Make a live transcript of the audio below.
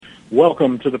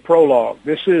Welcome to the prologue.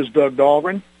 This is Doug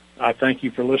Dahlgren. I thank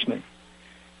you for listening.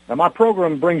 Now, my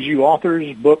program brings you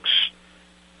authors, books,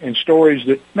 and stories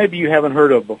that maybe you haven't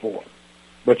heard of before,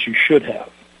 but you should have.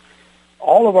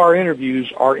 All of our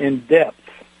interviews are in depth.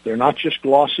 They're not just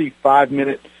glossy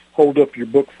 5-minute hold up your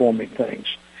book for me things.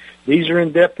 These are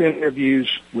in-depth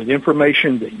interviews with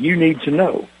information that you need to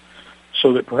know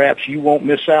so that perhaps you won't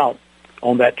miss out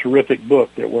on that terrific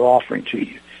book that we're offering to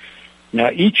you. Now,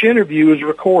 each interview is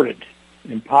recorded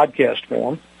in podcast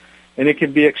form, and it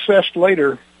can be accessed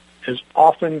later as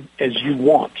often as you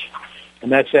want, and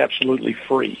that's absolutely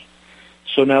free.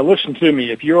 So now listen to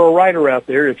me. If you're a writer out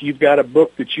there, if you've got a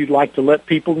book that you'd like to let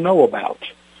people know about,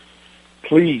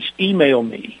 please email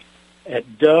me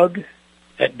at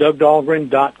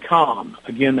doug@dougdahlgren.com.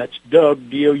 Again, that's Doug,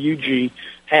 D-O-U-G,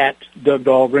 at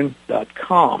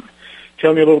dougdahlgren.com.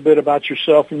 Tell me a little bit about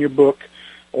yourself and your book,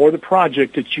 or the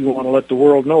project that you want to let the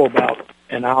world know about,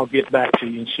 and I'll get back to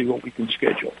you and see what we can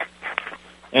schedule.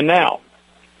 And now,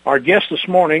 our guest this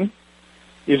morning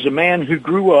is a man who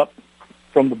grew up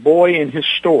from the boy in his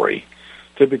story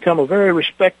to become a very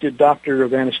respected doctor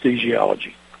of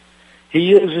anesthesiology.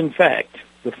 He is, in fact,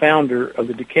 the founder of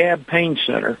the DeKalb Pain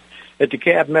Center at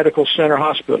DeKalb Medical Center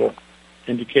Hospital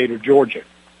in Decatur, Georgia.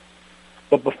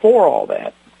 But before all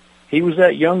that, he was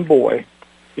that young boy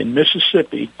in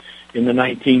Mississippi in the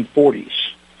 1940s,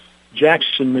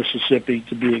 Jackson, Mississippi,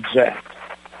 to be exact.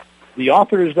 The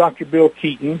author is Dr. Bill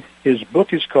Keeton. His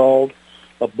book is called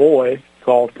A Boy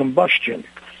Called Combustion,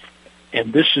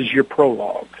 and this is your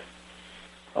prologue.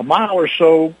 A mile or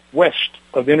so west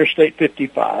of Interstate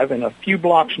 55 and a few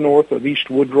blocks north of East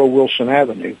Woodrow Wilson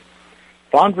Avenue,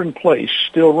 Fondren Place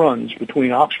still runs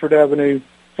between Oxford Avenue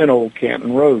and Old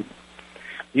Canton Road.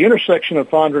 The intersection of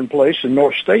Fondren Place and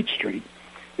North State Street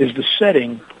is the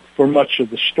setting for much of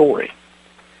the story.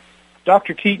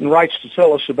 Dr. Keeton writes to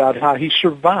tell us about how he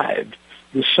survived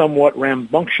the somewhat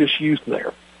rambunctious youth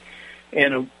there,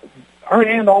 and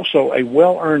also a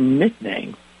well-earned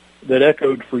nickname that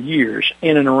echoed for years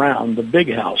in and around the big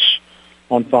house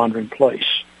on Fondren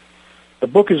Place. The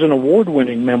book is an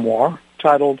award-winning memoir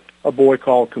titled A Boy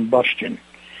Called Combustion,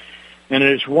 and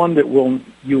it is one that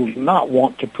you'll not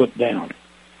want to put down.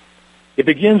 It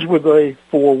begins with a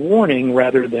forewarning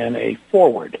rather than a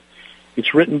foreword.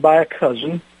 It's written by a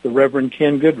cousin, the Reverend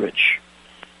Ken Goodrich.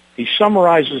 He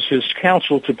summarizes his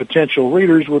counsel to potential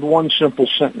readers with one simple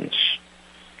sentence: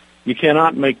 you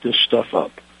cannot make this stuff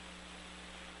up.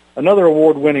 Another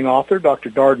award-winning author, Dr.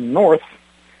 Darden North,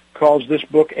 calls this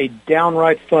book a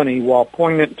downright funny while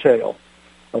poignant tale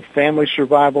of family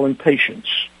survival and patience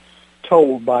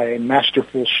told by a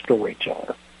masterful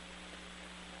storyteller.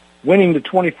 Winning the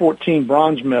 2014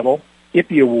 Bronze Medal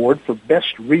IPPY Award for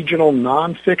Best Regional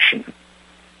Nonfiction,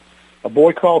 A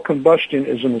Boy Called Combustion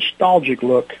is a nostalgic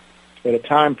look at a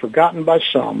time forgotten by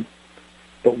some,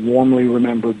 but warmly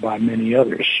remembered by many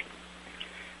others.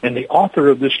 And the author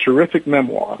of this terrific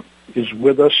memoir is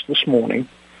with us this morning,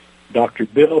 Dr.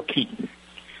 Bill Keeton.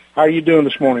 How are you doing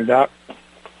this morning, Doc?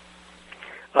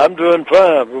 I'm doing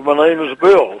fine. My name is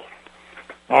Bill.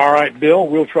 All right, Bill,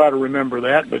 we'll try to remember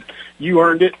that, but you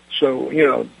earned it, so,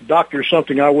 doctor is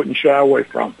something I wouldn't shy away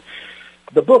from.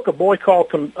 The book, A Boy Called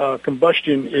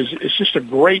Combustion, is just a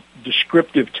great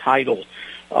descriptive title.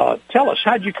 Tell us,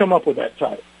 how did you come up with that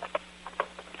title?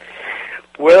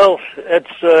 Well,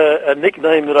 it's a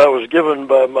nickname that I was given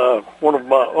by one of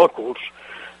my uncles.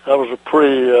 I was a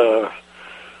pretty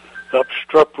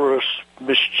obstreperous,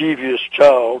 mischievous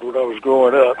child when I was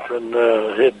growing up, and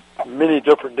had many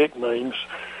different nicknames,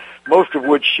 most of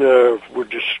which were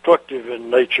destructive in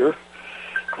nature,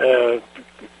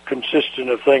 consisting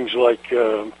of things like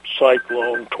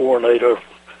cyclone, tornado.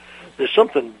 There's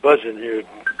something buzzing here.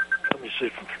 Let me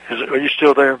see. Are you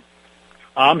still there?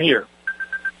 I'm here.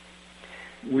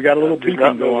 We got a little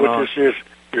beeping going on. This is.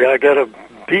 Yeah, I got a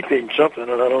beeping something,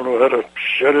 and I don't know how to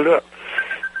shut it up.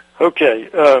 Okay.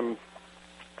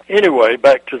 Anyway,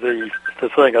 back to the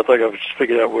thing. I think I've just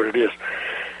figured out what it is.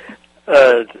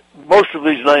 Most of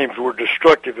these names were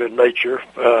destructive in nature.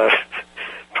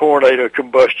 Tornado,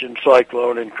 combustion,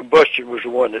 cyclone, and combustion was the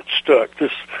one that stuck.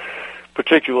 This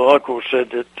particular uncle said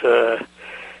that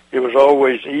it was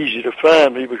always easy to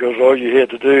find me because all you had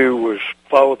to do was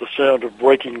follow the sound of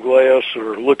breaking glass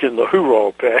or look in the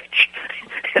hoorah patch.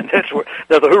 And that's what.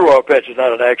 Now, the hoorah patch is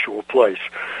not an actual place.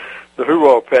 The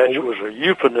hoorah patch was a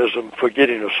euphemism for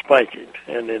getting a spanking,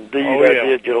 and indeed I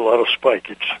did get a lot of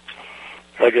spankings.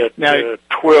 I got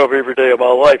 12 every day of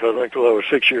my life, I think, till I was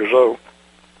 6 years old.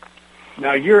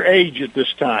 Now, your age at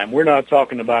this time, we're not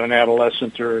talking about an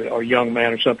adolescent or young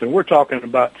man or something. We're talking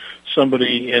about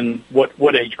somebody in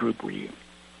what age group were you?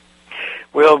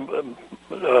 Well,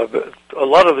 a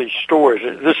lot of these stories,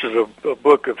 this is a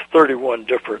book of 31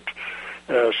 different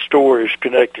stories,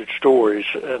 connected stories,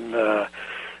 and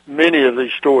many of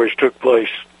these stories took place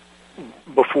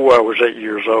before I was 8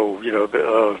 years old.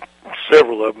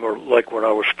 Several of them are like when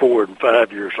I was 4 and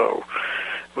 5 years old.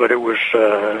 But it was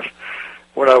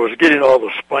when I was getting all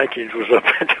the spankings was up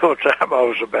until the time I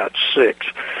was about 6.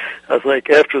 I think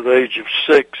after the age of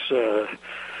 6,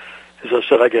 as I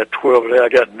said, I got 12 a day. I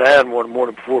got 9 one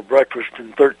morning before breakfast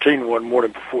and 13 one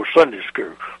morning before Sunday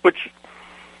school, which is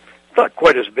not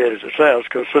quite as bad as it sounds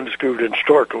because Sunday school didn't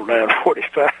start till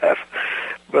 9:45.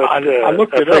 But I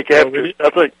looked it up.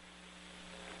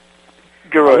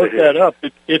 Go right ahead. That up.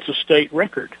 It's a state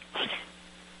record.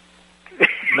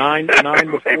 9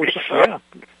 before. Yeah,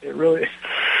 it really.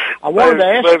 I wanted to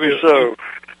ask maybe you. So.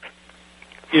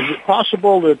 Is it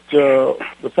possible that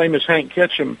the famous Hank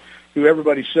Ketchum, who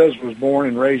everybody says was born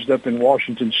and raised up in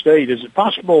Washington State, is it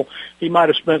possible he might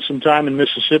have spent some time in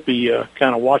Mississippi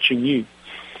kind of watching you?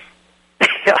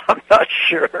 I'm not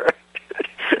sure.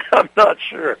 I'm not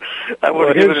sure. I would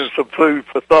have given him some food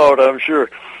for thought, I'm sure.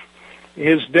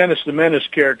 His Dennis the Menace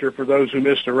character, for those who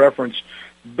missed a reference,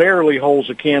 barely holds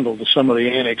a candle to some of the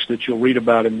antics that you'll read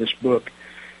about in this book.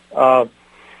 Now,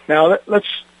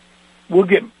 we'll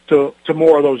get to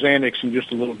more of those antics in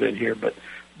just a little bit here, but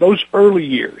those early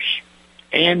years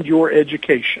and your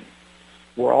education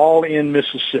were all in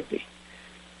Mississippi.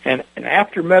 And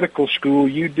after medical school,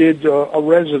 you did a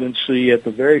residency at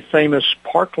the very famous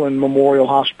Parkland Memorial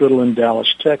Hospital in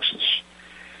Dallas, Texas.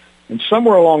 And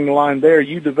somewhere along the line there,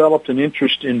 you developed an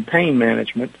interest in pain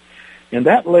management, and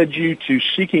that led you to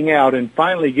seeking out and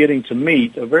finally getting to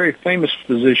meet a very famous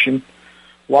physician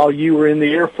while you were in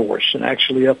the Air Force and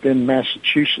actually up in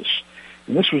Massachusetts.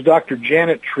 And this was Dr.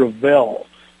 Janet Travell.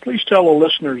 Please tell the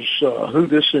listeners who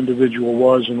this individual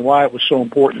was and why it was so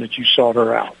important that you sought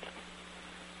her out.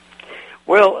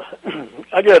 Well,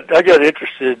 I got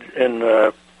interested in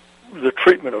the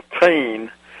treatment of pain,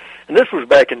 and this was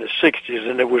back in the 60s,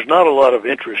 and there was not a lot of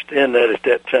interest in that at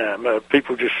that time.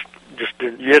 People just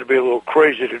didn't. You had to be a little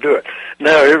crazy to do it.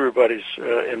 Now everybody's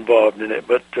involved in it,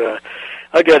 but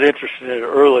I got interested in it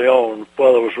early on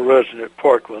while I was a resident at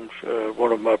Parkland.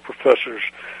 One of my professors,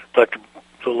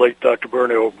 the late Dr.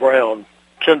 Burnell Brown,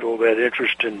 kindled that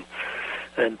interest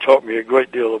and taught me a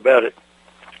great deal about it.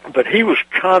 But he was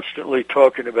constantly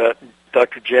talking about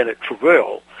Dr. Janet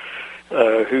Travell,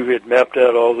 who had mapped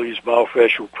out all these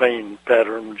myofascial pain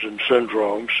patterns and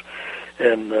syndromes.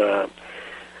 And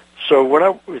so when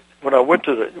I went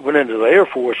into the Air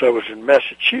Force, I was in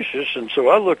Massachusetts, and so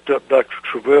I looked up Dr.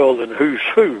 Travell and Who's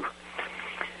Who.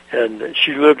 And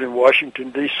she lived in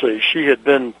Washington, D.C. She had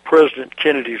been President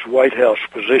Kennedy's White House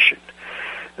physician.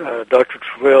 Dr.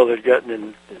 Travell had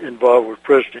gotten involved with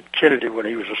President Kennedy when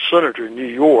he was a senator in New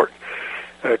York,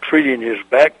 treating his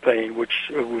back pain, which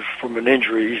was from an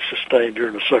injury he sustained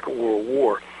during the Second World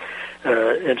War.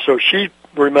 And so she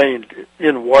remained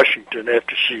in Washington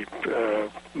after she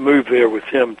moved there with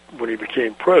him when he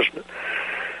became president.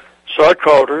 So I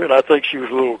called her, and I think she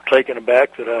was a little taken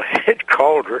aback that I had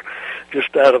called her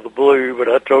just out of the blue, but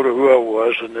I told her who I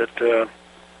was and that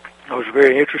I was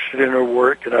very interested in her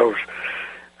work, and I was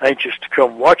anxious to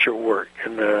come watch her work.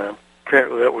 And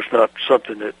apparently that was not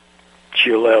something that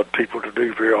she allowed people to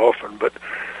do very often, but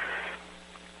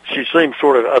she seemed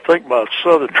sort of, I think my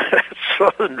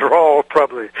southern drawl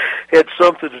probably had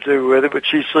something to do with it, but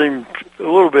she seemed a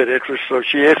little bit interested, so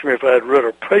she asked me if I had read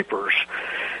her papers.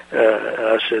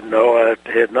 I said, no, I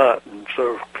had not. And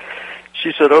so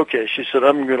she said, okay. She said,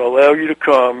 I'm going to allow you to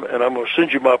come, and I'm going to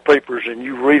send you my papers, and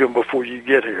you read them before you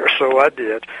get here. So I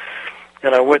did.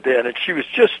 And I went down, and she was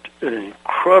just an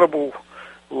incredible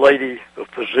lady, a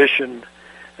physician,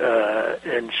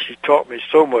 and she taught me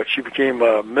so much. She became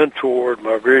my mentor,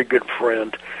 my very good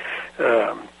friend.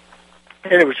 And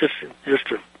it was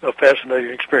just a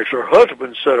fascinating experience. Her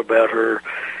husband said about her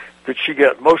that she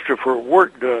got most of her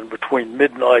work done between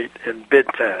midnight and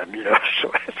bedtime,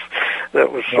 so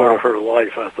that was sort of her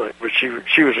life, I think. But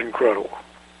she was incredible.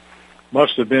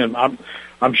 Must have been.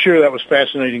 I'm sure that was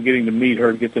fascinating getting to meet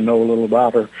her, get to know a little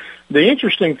about her. The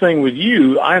interesting thing with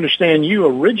you, I understand you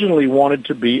originally wanted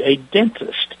to be a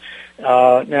dentist.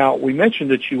 Now, we mentioned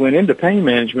that you went into pain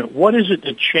management. What is it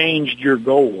that changed your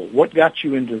goal? What got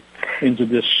you into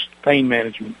this pain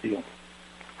management deal?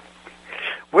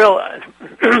 Well,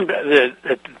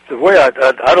 the way I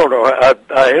don't know,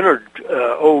 I entered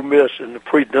Ole Miss in the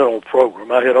pre-dental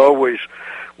program. I had always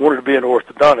wanted to be an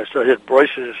orthodontist. I had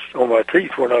braces on my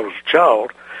teeth when I was a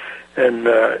child, and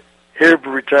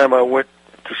every time I went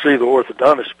to see the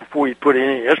orthodontist before he put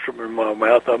any instrument in my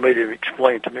mouth. I made him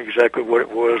explain to me exactly what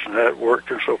it was and how it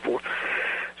worked and so forth.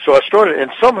 So I started,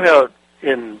 and somehow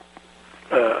in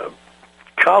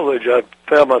college I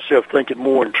found myself thinking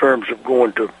more in terms of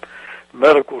going to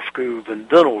medical school than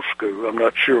dental school. I'm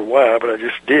not sure why, but I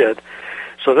just did.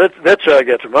 So that's how I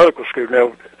got to medical school.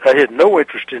 Now, I had no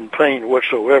interest in pain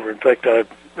whatsoever. In fact,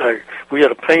 we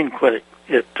had a pain clinic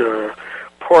at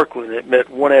Parkland that met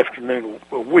one afternoon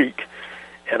a week,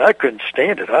 and I couldn't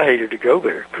stand it. I hated to go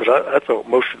there because I thought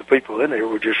most of the people in there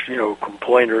were just,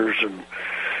 complainers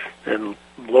and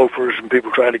loafers and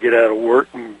people trying to get out of work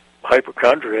and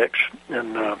hypochondriacs.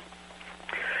 And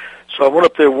so I went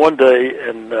up there one day,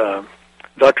 and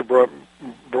Dr.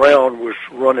 Brown was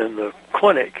running the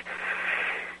clinic,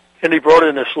 and he brought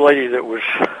in this lady that was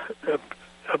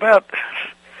about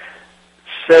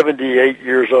 78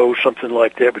 years old, something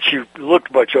like that, but she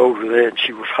looked much older than that, and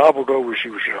she was hobbled over. She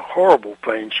was in horrible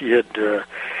pain. She had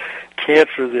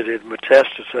cancer that had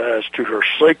metastasized to her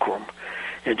sacrum,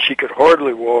 and she could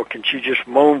hardly walk, and she just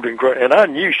moaned and groaned, and I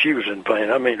knew she was in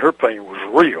pain. I mean, her pain was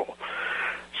real.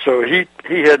 So he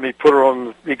had me put her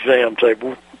on the exam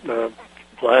table,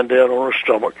 lying down on her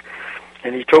stomach,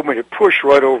 and he told me to push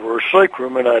right over her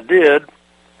sacrum, and I did.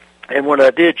 And when I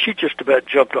did, she just about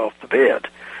jumped off the bed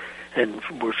and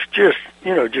was just,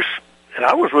 and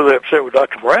I was really upset with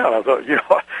Dr. Brown. I thought,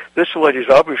 this lady's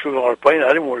obviously in a lot of pain. I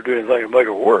didn't want to do anything to make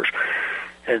her worse.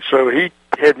 And so he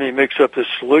had me mix up this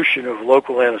solution of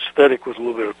local anesthetic with a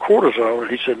little bit of cortisone,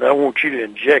 and he said, I want you to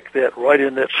inject that right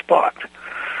in that spot.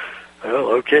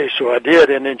 Well, okay, so I did,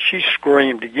 and then she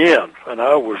screamed again, and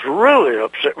I was really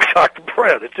upset with Dr.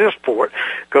 Brown at this point,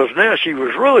 because now she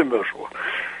was really miserable.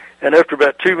 And after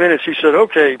about 2 minutes, he said,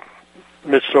 okay,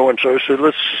 Miss So-and-so, said,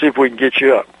 let's see if we can get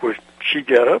you up. Well, she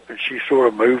got up, and she sort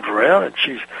of moved around, and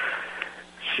she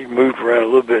moved around a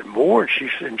little bit more,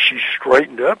 and she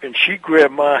straightened up, and she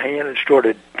grabbed my hand and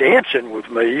started dancing with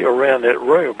me around that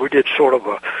room. We did sort of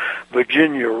a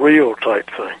Virginia reel type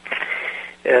thing.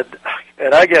 And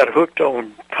I got hooked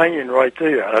on pain right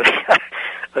there.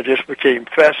 I just became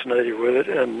fascinated with it,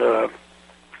 and have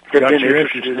been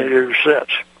interested in it ever since.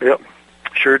 Yep,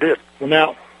 sure did. Well,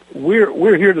 now,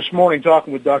 we're here this morning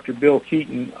talking with Dr. Bill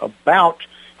Keeton about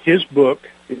his book.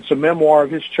 It's a memoir of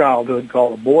his childhood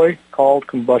called A Boy Called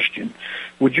Combustion.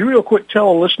 Would you real quick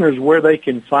tell the listeners where they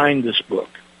can find this book?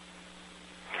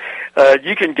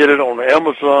 You can get it on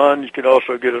Amazon. You can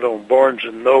also get it on Barnes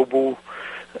 & Noble.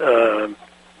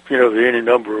 There are any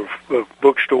number of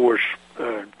bookstores,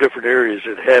 different areas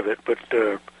that have it, but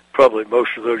probably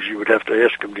most of those you would have to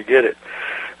ask them to get it.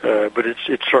 But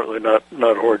it's certainly not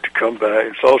hard to come by.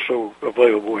 It's also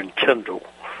available in Kindle.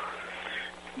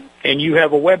 And you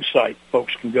have a website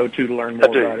folks can go to learn more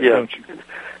about it, don't you?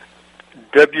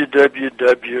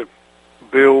 www.Bill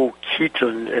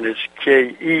Keeton, and it's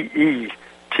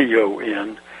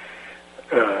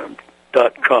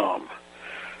KEETON.com.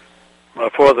 My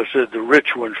father said the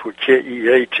rich ones were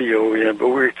KEATON, but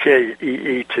we're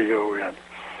KEETON.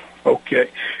 Okay.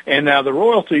 And now the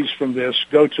royalties from this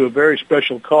go to a very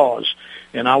special cause,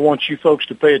 and I want you folks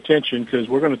to pay attention because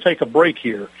we're going to take a break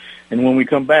here. And when we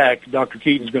come back, Dr.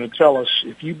 Keeton is going to tell us,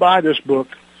 if you buy this book,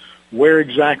 where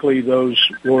exactly those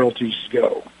royalties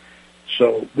go.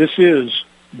 So this is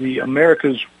the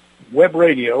America's Web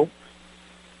Radio.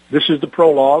 This is the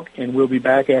prologue, and we'll be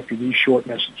back after these short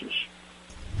messages.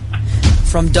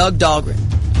 From Doug Dahlgren,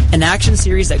 an action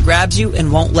series that grabs you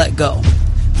and won't let go.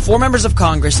 4 members of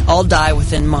Congress all die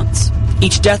within months.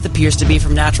 Each death appears to be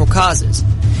from natural causes.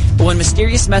 But when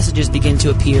mysterious messages begin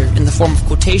to appear in the form of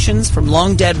quotations from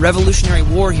long-dead Revolutionary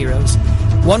War heroes,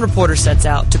 one reporter sets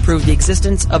out to prove the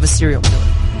existence of a serial killer.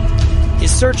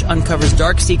 His search uncovers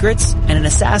dark secrets and an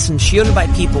assassin shielded by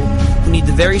people who need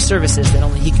the very services that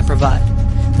only he can provide.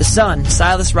 The Sun,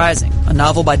 Silas Rising, a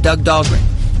novel by Doug Dahlgren,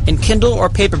 in Kindle or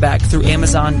paperback through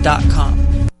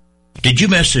Amazon.com. Did you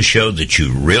miss a show that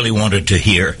you really wanted to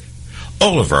hear?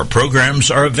 All of our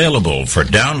programs are available for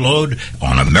download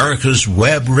on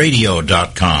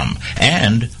americaswebradio.com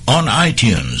and on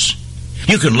iTunes.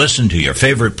 You can listen to your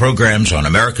favorite programs on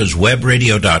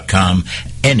americaswebradio.com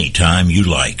anytime you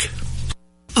like.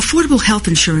 Affordable health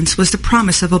insurance was the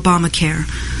promise of Obamacare,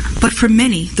 but for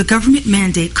many, the government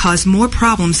mandate caused more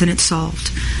problems than it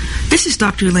solved. This is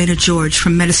Dr. Elena George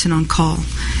from Medicine on Call,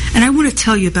 and I want to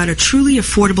tell you about a truly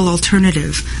affordable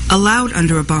alternative allowed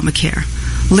under Obamacare,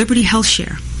 Liberty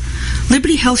HealthShare.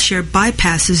 Liberty HealthShare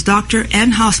bypasses doctor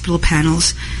and hospital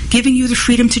panels, giving you the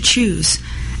freedom to choose,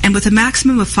 And with a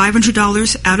maximum of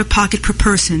 $500 out of pocket per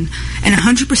person and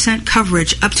 100%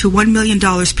 coverage up to $1 million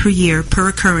per year per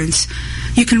occurrence,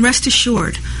 you can rest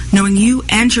assured knowing you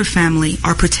and your family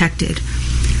are protected.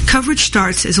 Coverage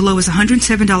starts as low as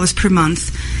 $107 per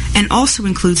month and also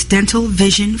includes dental,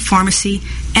 vision, pharmacy,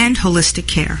 and holistic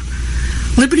care.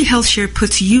 Liberty HealthShare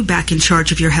puts you back in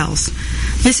charge of your health.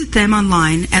 Visit them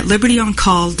online at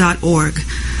libertyoncall.org.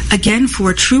 Again,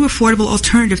 for a true affordable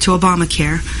alternative to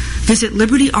Obamacare, visit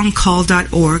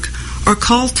libertyoncall.org or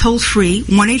call toll-free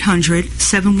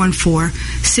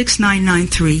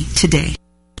 1-800-714-6993 today.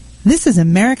 This is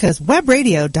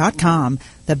americaswebradio.com,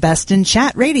 the best in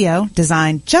chat radio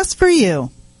designed just for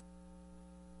you.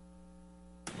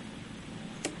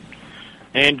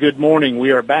 And good morning.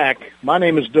 We are back. My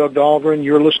name is Doug Dahlgren.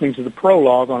 You're listening to the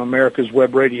Prologue on America's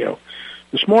Web Radio.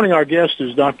 This morning our guest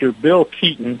is Dr. Bill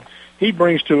Keeton. He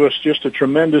brings to us just a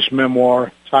tremendous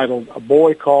memoir titled A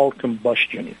Boy Called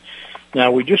Combustion.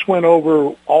 Now, we just went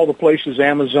over all the places,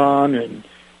 Amazon and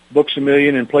Books A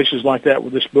Million and places like that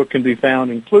where this book can be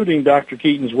found, including Dr.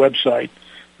 Keeton's website,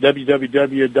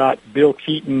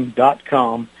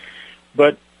 www.billkeeton.com.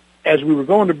 But as we were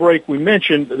going to break, we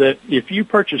mentioned that if you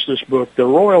purchase this book, the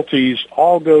royalties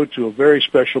all go to a very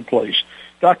special place.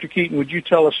 Dr. Keeton, would you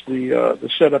tell us the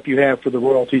setup you have for the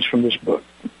royalties from this book?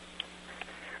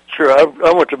 Sure. I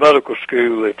went to medical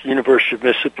school at the University of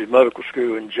Mississippi Medical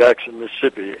School in Jackson,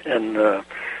 Mississippi, and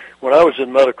when I was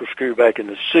in medical school back in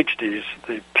the 60s,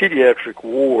 the pediatric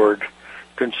ward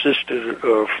consisted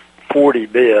of 40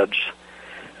 beds,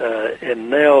 and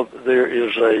now there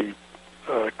is a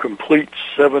complete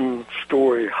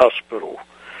 7-story hospital,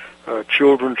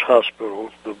 children's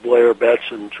hospital, the Blair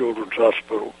Batson Children's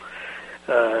Hospital,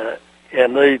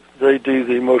 and they do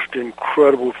the most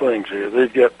incredible things here.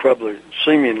 They've got probably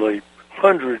seemingly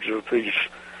hundreds of these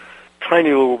tiny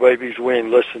little babies weighing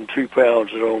less than 2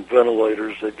 pounds that are on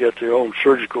ventilators. They've got their own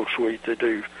surgical suite. They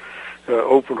do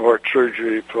open heart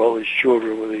surgery for all these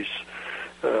children with these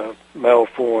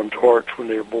malformed hearts when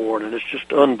they're born, and it's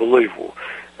just unbelievable.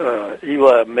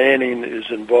 Eli Manning is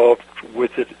involved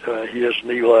with it. He has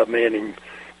an Eli Manning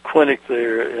clinic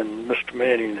there, and Mr.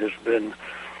 Manning has been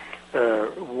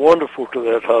wonderful to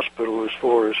that hospital as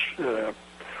far as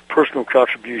personal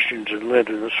contributions and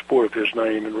lending the support of his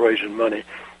name and raising money.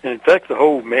 And in fact, the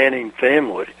whole Manning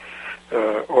family,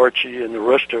 Archie and the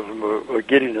rest of them, are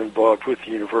getting involved with the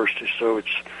university. So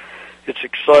it's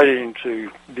exciting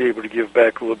to be able to give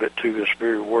back a little bit to this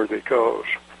very worthy cause.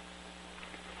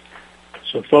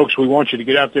 So, folks, we want you to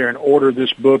get out there and order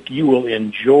this book. You will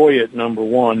enjoy it, number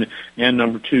one. And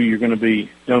number two, you're going to be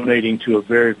donating to a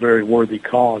very, very worthy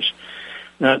cause.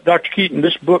 Now, Dr. Keeton,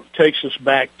 this book takes us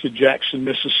back to Jackson,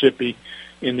 Mississippi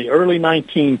in the early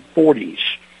 1940s.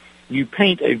 You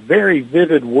paint a very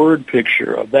vivid word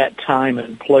picture of that time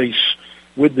and place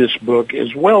with this book,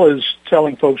 as well as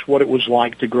telling folks what it was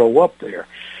like to grow up there.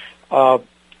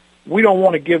 We don't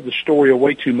want to give the story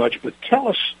away too much, but tell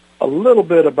us a little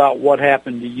bit about what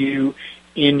happened to you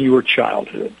in your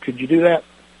childhood. Could you do that?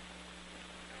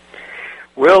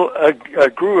 Well, I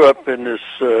grew up in this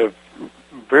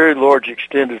very large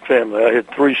extended family. I had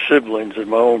 3 siblings in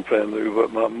my own family,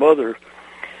 but my mother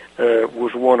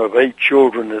was one of 8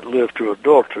 children that lived to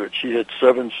adulthood. She had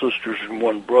 7 sisters and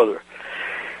 1 brother.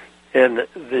 And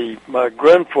my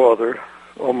grandfather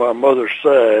on my mother's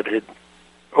side had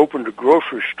opened a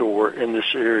grocery store in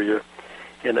this area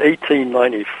in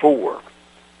 1894.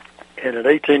 And in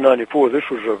 1894, this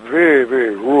was a very,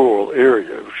 very rural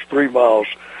area. It was 3 miles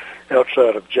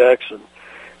outside of Jackson.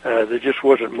 There just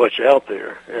wasn't much out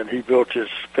there. And he built his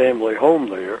family home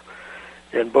there.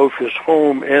 And both his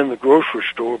home and the grocery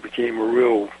store became a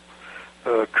real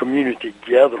community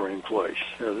gathering place.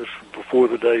 This was before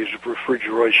the days of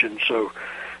refrigeration, so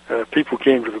people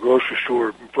came to the grocery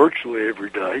store virtually every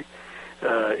day,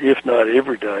 if not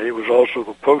every day. It was also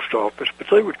the post office, but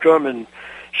they would come and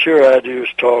share ideas,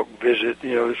 talk, visit.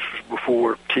 This was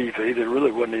before TV. There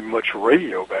really wasn't even much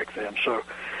radio back then, so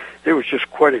it was just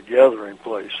quite a gathering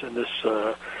place. And this,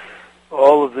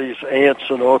 all of these aunts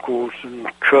and uncles and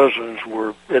cousins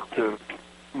were at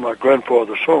my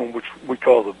grandfather's home, which we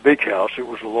call the big house. It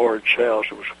was a large house.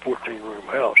 It was a 14-room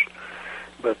house.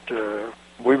 But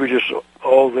we were just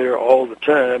all there all the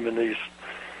time, and these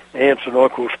aunts and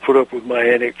uncles put up with my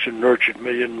antics and nurtured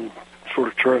me and sort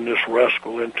of turned this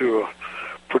rascal into a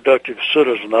productive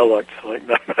citizen, I like to think.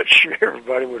 I'm not sure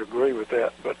everybody would agree with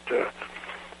that, but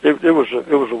it was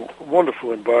a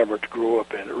wonderful environment to grow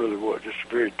up in. It really was. Just a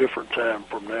very different time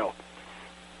from now.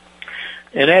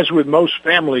 And as with most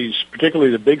families,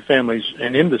 particularly the big families,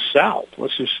 and in the South,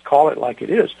 let's just call it like it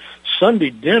is, Sunday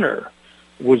dinner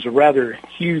was a rather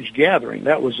huge gathering.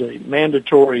 That was a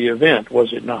mandatory event,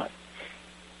 was it not?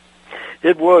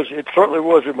 It was. It certainly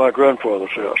was at my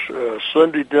grandfather's house.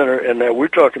 Sunday dinner, and now we're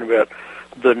talking about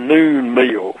the noon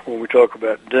meal when we talk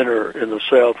about dinner in the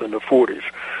South in the 40s.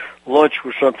 Lunch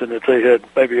was something that they had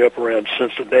maybe up around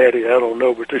Cincinnati. I don't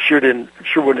know, but there sure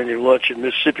wasn't any lunch in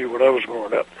Mississippi when I was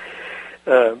growing up.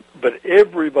 But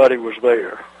everybody was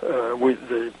there.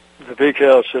 The big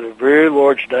house had a very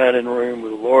large dining room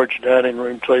with a large dining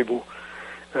room table.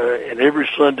 And every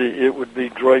Sunday it would be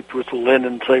draped with a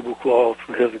linen tablecloth.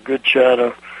 It had the good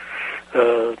china,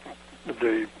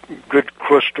 the good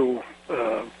crystal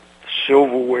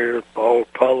silverware, all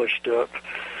polished up.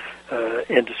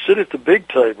 And to sit at the big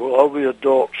table, all the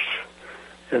adults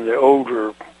and the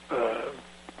older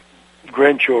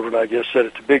grandchildren, I guess, sat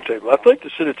at the big table. I think to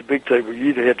sit at the big table, you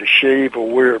either had to shave or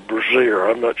wear a brassiere.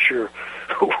 I'm not sure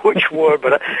which one,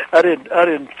 but I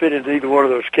didn't fit into either one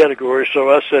of those categories, so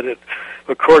I sat at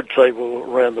a card table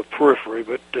around the periphery.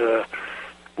 But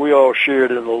we all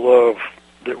shared in the love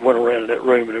that went around in that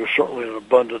room, and there was certainly an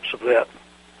abundance of that.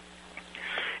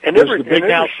 And every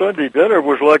Sunday dinner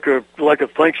was like a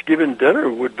Thanksgiving dinner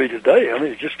would be today. I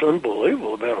mean, it's just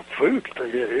unbelievable amount of food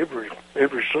that they had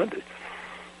every Sunday.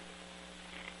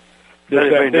 Does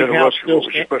that big house still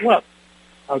stand? Well,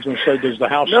 I was going to say, does the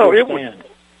house still stand?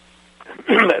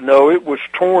 No, it was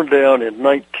torn down in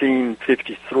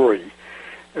 1953.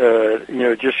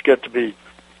 Just got to be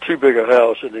too big a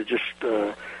house, and it just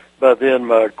by then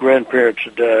my grandparents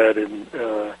had died, and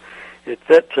at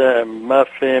that time my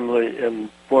family and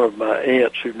one of my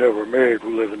aunts who never married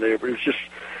were living there, but it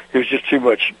was just too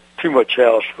much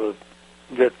house for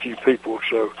that few people,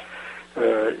 so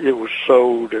it was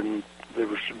sold, and there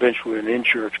was eventually an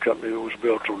insurance company that was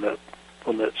built on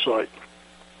that site.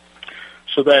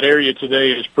 So that area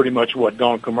today is pretty much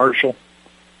gone commercial?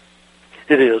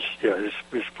 It is, yeah.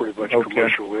 It's pretty much a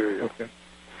commercial area. Okay.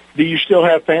 Do you still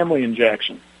have family in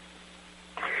Jackson?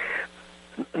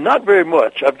 Not very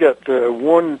much. I've got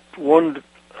one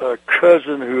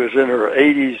cousin who is in her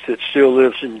 80s that still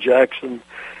lives in Jackson.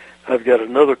 I've got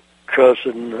another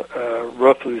cousin,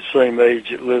 roughly the same age,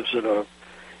 that lives in a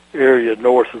area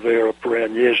north of there, up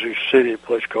around Yazoo City, a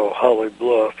place called Holly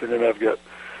Bluff, and then I've got,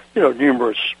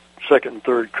 numerous second and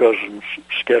third cousins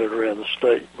scattered around the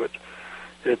state, but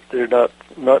there are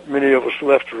not many of us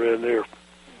left around there.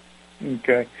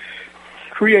 Okay.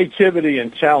 Creativity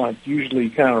and talent usually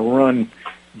kind of run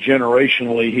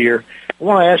generationally here. I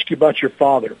want to ask you about your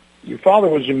father. Your father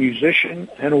was a musician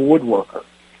and a woodworker.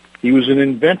 He was an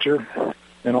inventor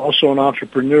and also an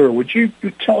entrepreneur. Would you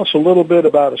tell us a little bit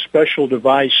about a special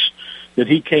device that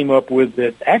he came up with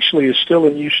that actually is still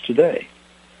in use today?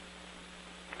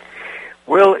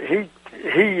 Well, he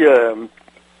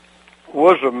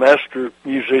was a master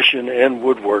musician and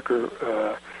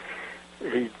woodworker.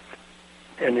 He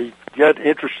got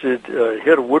interested. He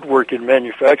had a woodworking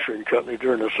manufacturing company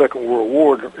during the Second World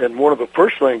War, and one of the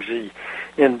first things he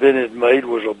invented and made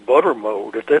was a butter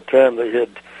mold. At that time, they had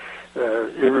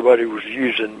everybody was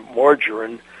using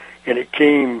margarine, and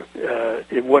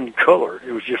it wasn't colored.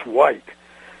 It was just white,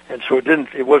 and so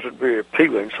it wasn't very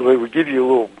appealing. So they would give you a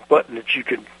little button that you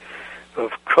could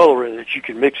of color in it, that you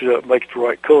can mix it up, make it the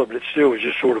right color, but it still was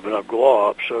just sort of in a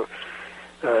glob. So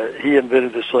he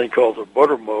invented this thing called the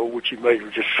butter mold, which he made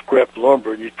with just scrap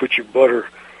lumber, and you'd put your butter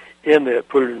in that,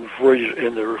 put it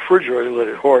in the refrigerator, let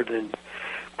it harden, and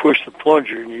push the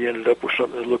plunger, and you ended up with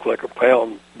something that looked like a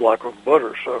pound block of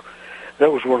butter. So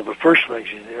that was one of the first things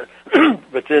he did.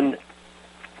 But then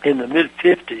in the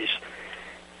mid-50s,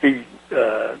 he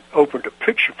opened a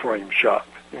picture frame shop.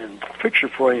 And picture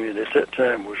framing at that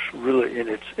time was really in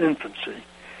its infancy.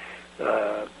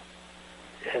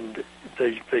 And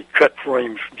they cut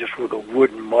frames just with a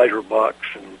wooden miter box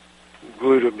and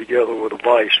glued them together with a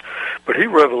vise. But he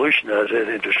revolutionized that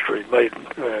industry, made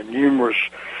numerous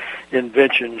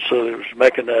inventions so that it was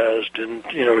mechanized and,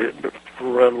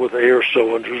 run with air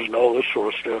cylinders and all this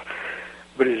sort of stuff.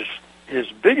 But his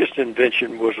biggest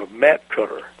invention was a mat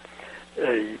cutter.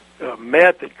 A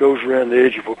mat that goes around the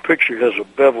edge of a picture has a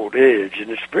beveled edge, and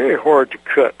it's very hard to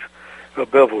cut a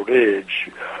beveled edge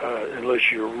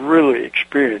unless you're really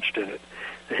experienced in it.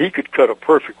 He could cut a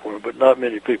perfect one, but not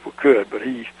many people could. But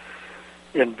he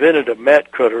invented a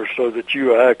mat cutter so that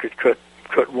you or I could cut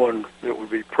one that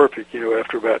would be perfect,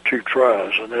 after about 2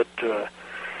 tries. And that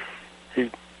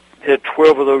he had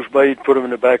 12 of those made, put them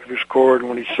in the back of his car, and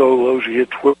when he sold those, he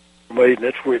had 12 made, and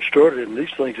that's where it started. And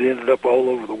these things ended up all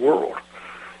over the world.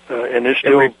 And there's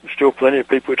still plenty of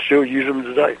people that still use them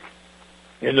today.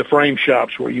 In the frame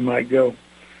shops where you might go.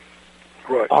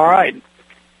 Right. All right.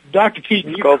 Dr.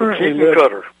 Keeton, it's called the Keeton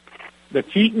cutter. The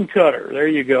Keeton cutter. There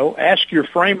you go. Ask your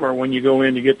framer when you go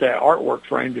in to get that artwork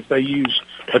framed if they use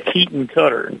a Keeton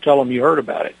cutter, and tell them you heard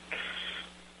about it.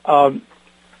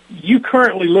 You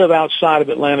currently live outside of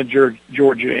Atlanta,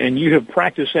 Georgia, and you have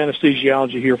practiced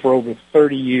anesthesiology here for over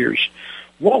 30 years.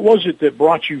 What was it that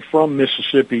brought you from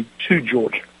Mississippi to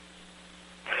Georgia?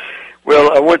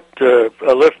 Well, I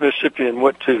left Mississippi and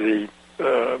went to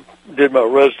did my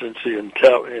residency in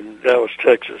Dallas,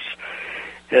 Texas.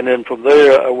 And then from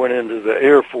there, I went into the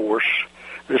Air Force.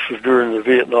 This was during the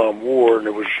Vietnam War, and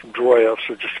it was draft,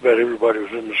 so just about everybody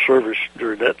was in the service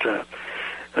during that time.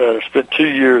 I spent 2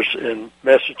 years in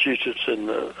Massachusetts in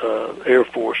the Air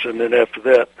Force, and then after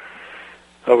that,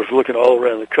 I was looking all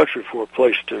around the country for a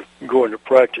place to go into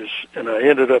practice, and I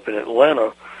ended up in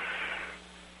Atlanta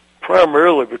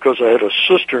primarily because I had a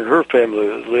sister and her family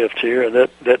that lived here, and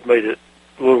that made it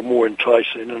a little more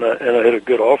enticing, and I had a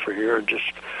good offer here, and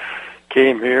just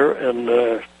came here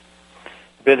and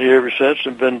been here ever since,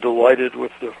 and been delighted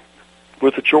with the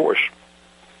choice.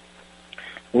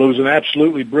 Well, it was an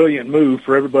absolutely brilliant move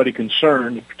for everybody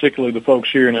concerned, particularly the folks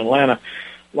here in Atlanta.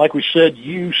 Like we said,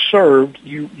 you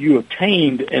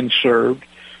obtained and served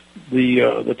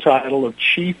the title of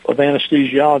Chief of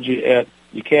Anesthesiology at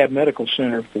DeKalb Medical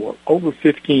Center for over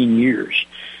 15 years,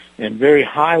 and very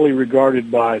highly regarded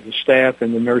by the staff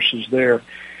and the nurses there.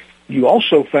 You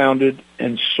also founded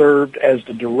and served as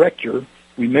the director.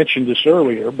 We mentioned this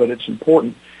earlier, but it's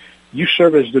important. You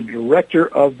serve as the director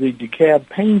of the DeKalb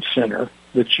Pain Center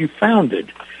that you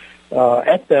founded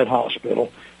at that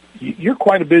hospital. You're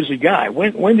quite a busy guy.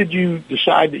 When did you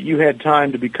decide that you had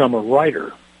time to become a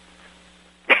writer?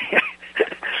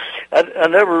 I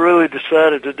never really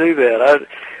decided to do that.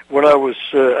 When I was,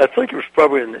 I think it was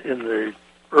probably in the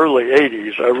early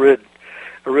 80s, I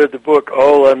read the book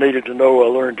All I Needed to Know I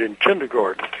Learned in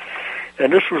Kindergarten.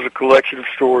 And this was a collection of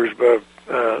stories by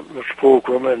Mr.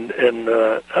 Fulcrum, and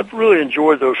I really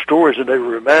enjoyed those stories, and they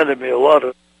reminded me a lot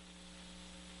of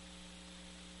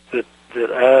that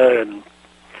I and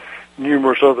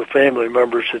numerous other family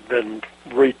members had been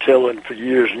retelling for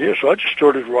years and years. So I just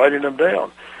started writing them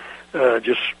down,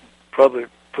 just probably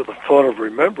for the fun of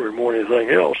remembering more than anything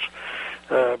else.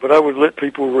 But I would let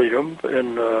people read them,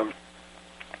 and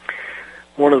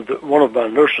one of my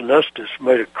nurse anesthetists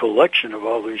made a collection of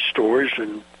all these stories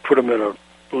and put them in a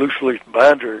loose leaf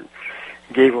binder and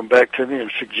gave them back to me and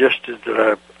suggested that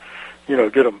I,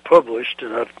 get them published.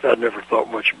 And I never thought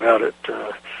much about it.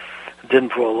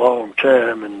 Didn't for a long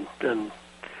time, and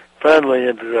finally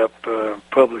ended up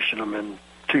publishing them in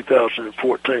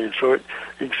 2014. So you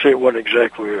can see it wasn't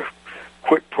exactly a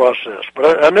quick process.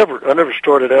 But I never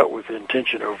started out with the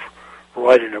intention of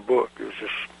writing a book. It was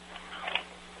just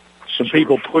some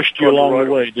people pushed you along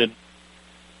the way, didn't?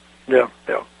 Yeah.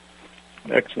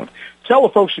 Excellent. Tell the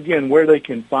folks again where they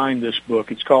can find this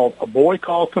book. It's called A Boy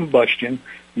Called Combustion.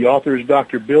 The author is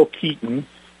Dr. Bill Keeton,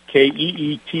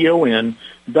 Keeton.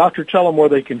 Doctor, tell them where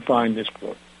they can find this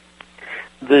book.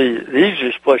 The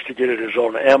easiest place to get it is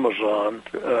on Amazon.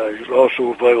 It's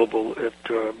also available at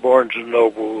Barnes &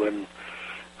 Noble, and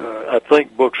I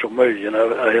think Books A Million.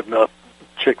 I have not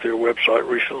checked their website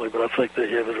recently, but I think they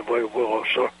have it available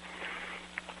also.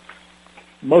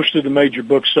 Most of the major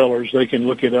booksellers, they can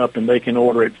look it up and they can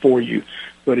order it for you.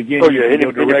 But again,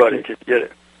 anybody can get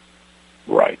it.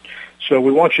 Right. So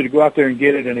we want you to go out there and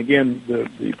get it. And again,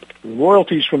 the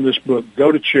royalties from this book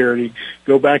go to charity,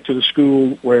 go back to the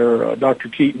school where Dr.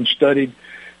 Keeton studied.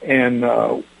 And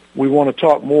we want to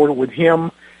talk more with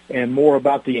him and more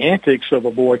about the antics of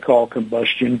A Boy Called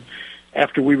Combustion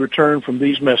after we return from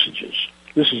these messages.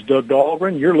 This is Doug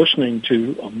Dahlgren. You're listening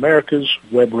to America's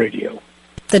Web Radio.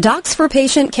 The Docs for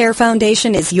Patient Care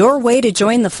Foundation is your way to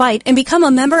join the fight and become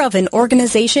a member of an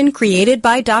organization created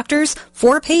by doctors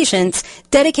for patients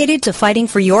dedicated to fighting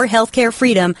for your healthcare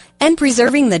freedom and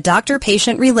preserving the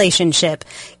doctor-patient relationship.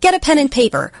 Get a pen and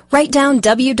paper. Write down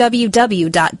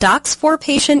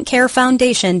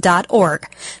www.docsforpatientcarefoundation.org.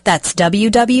 That's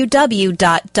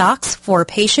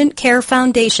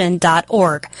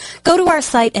www.docsforpatientcarefoundation.org. Go to our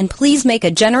site and please make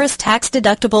a generous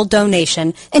tax-deductible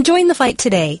donation and join the fight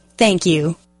today. Thank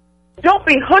you. Don't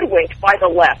be hoodwinked by the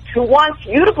left, who wants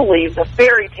you to believe the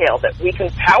fairy tale that we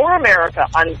can power America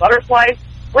on butterflies,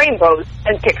 rainbows,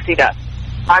 and pixie dust.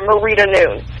 I'm Marita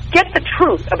Noon. Get the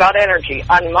truth about energy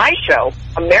on my show,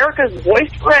 America's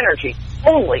Voice for Energy,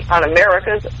 only on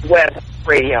America's Web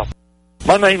Radio.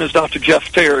 My name is Dr.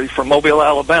 Jeff Terry from Mobile,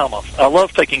 Alabama. I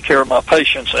love taking care of my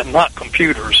patients and not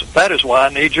computers. That is why I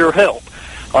need your help.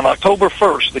 On October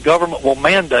 1st, the government will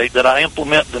mandate that I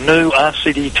implement the new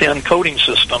ICD-10 coding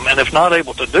system, and if not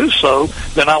able to do so,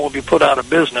 then I will be put out of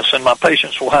business, and my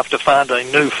patients will have to find a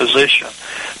new physician.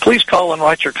 Please call and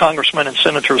write your congressmen and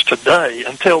senators today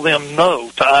and tell them no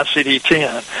to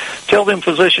ICD-10. Tell them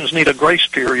physicians need a grace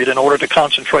period in order to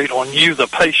concentrate on you, the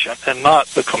patient, and not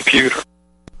the computer.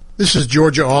 This is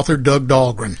Georgia author Doug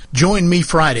Dahlgren. Join me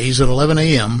Fridays at 11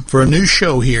 a.m. for a new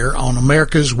show here on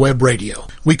America's Web Radio.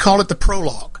 We call it The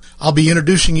Prologue. I'll be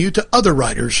introducing you to other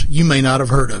writers you may not have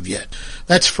heard of yet.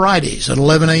 That's Fridays at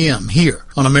 11 a.m. here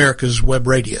on America's Web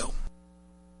Radio.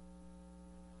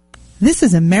 This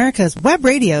is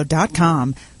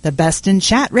americaswebradio.com, the best in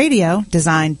chat radio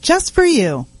designed just for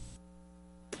you.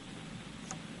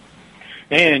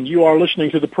 And you are listening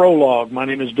to The Prologue. My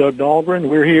name is Doug Dahlgren.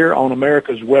 We're here on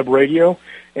America's Web Radio,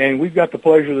 and we've got the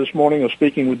pleasure this morning of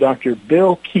speaking with Dr.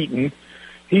 Bill Keeton.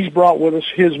 He's brought with us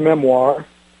his memoir,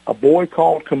 A Boy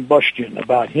Called Combustion,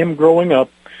 about him growing up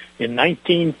in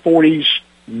 1940s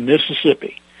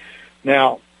Mississippi.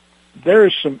 Now,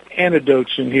 there's some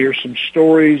anecdotes in here, some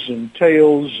stories and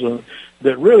tales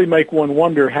that really make one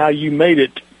wonder how you made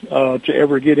it to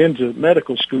ever get into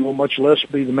medical school, much less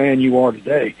be the man you are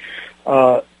today.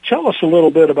 Tell us a little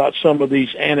bit about some of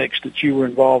these annex that you were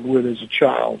involved with as a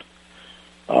child.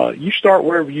 You start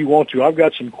wherever you want to. I've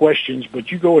got some questions,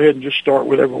 but you go ahead and just start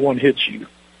wherever one hits you.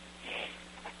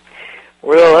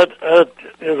 Well, as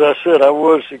I said, I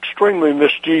was extremely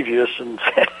mischievous and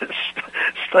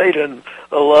stayed in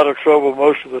a lot of trouble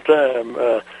most of the time.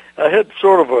 I had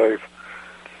sort of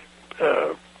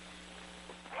a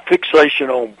fixation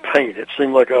on paint. It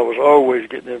seemed like I was always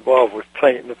getting involved with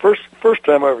paint. And the first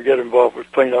time I ever got involved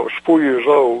with paint, I was 4 years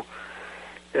old,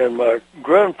 and my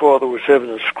grandfather was having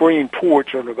a screen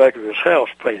porch on the back of his house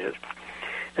painted.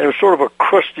 And it was sort of a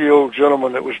crusty old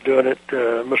gentleman that was doing it,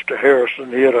 Mr.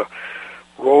 Harrison. He had a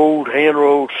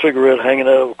hand-rolled cigarette hanging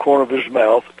out of the corner of his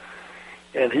mouth,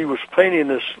 and he was painting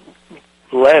this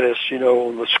lattice,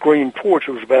 on the screen porch.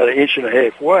 It was about 1.5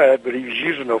 inches wide, but he was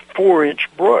using a 4-inch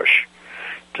brush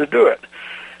to do it.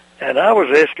 And I was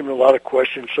asking him a lot of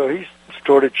questions, so he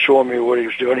started showing me what he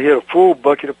was doing. He had a full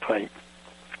bucket of paint,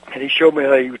 and he showed me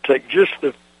how he would take just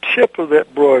the tip of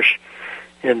that brush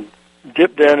and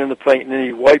dip down in the paint, and then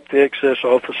he'd wipe the excess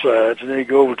off the sides, and then he'd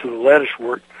go over to the lattice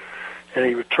work, and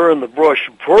he would turn the brush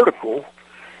vertical,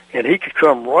 and he could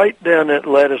come right down that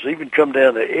lattice, even come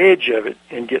down the edge of it,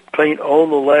 and get paint on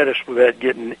the lattice without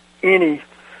getting any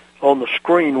on the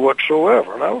screen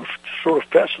whatsoever. And I was sort of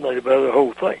fascinated by the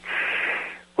whole thing.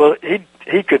 Well,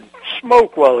 he could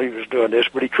smoke while he was doing this,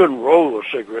 but he couldn't roll a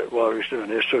cigarette while he was doing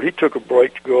this. So he took a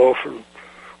break to go off and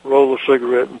roll a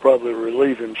cigarette and probably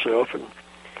relieve himself. And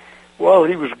while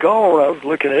he was gone, I was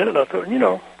looking at it, and I thought,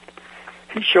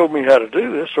 he showed me how to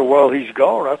do this, so while he's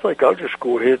gone, I think I'll just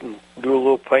go ahead and do a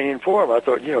little painting for him. I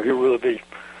thought, he'll really be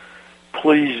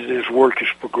pleased that his work has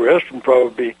progressed and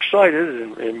probably be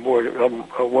excited, and more, I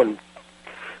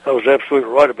was absolutely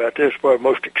right about this, probably the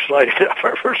most excited I've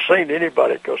ever seen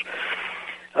anybody, because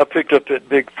I picked up that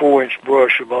big 4-inch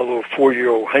brush with my little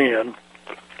 4-year-old hand,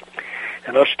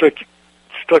 and I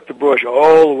stuck the brush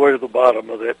all the way to the bottom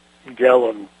of that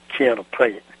gallon can of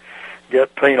paint.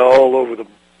 Got paint all over the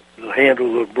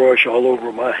handle of the brush, all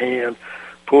over my hand,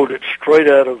 pulled it straight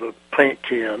out of the paint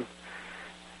can,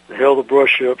 held the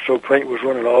brush up so paint was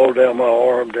running all down my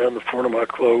arm, down the front of my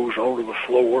clothes, onto the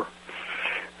floor.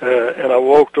 And I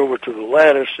walked over to the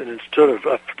lattice, and instead of,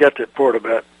 I forgot that part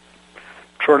about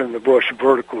turning the brush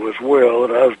vertical as well,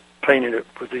 and I was painting it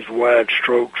with these wide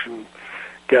strokes and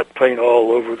got paint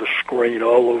all over the screen,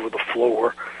 all over the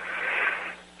floor.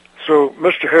 So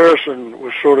Mr. Harrison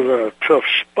was sort of in a tough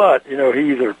spot. He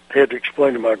either had to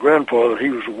explain to my grandfather he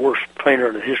was the worst painter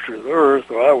in the history of the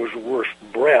earth, or I was the worst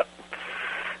brat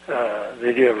that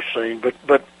he'd ever seen.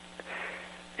 But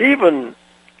even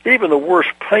the worst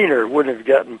painter wouldn't have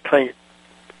gotten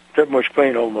that much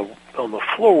paint on the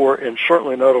floor, and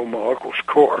certainly not on my uncle's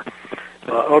car.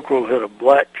 My uncle had a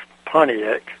black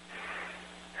Pontiac,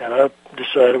 and I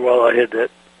decided while I had that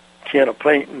can of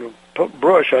paint and a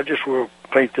brush, I just will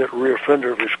paint that rear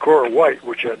fender of his car white,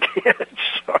 which I did.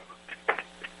 So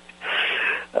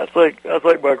I think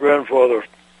my grandfather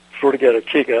sort of got a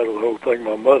kick out of the whole thing.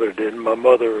 My mother did. And my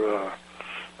mother, I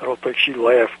don't think she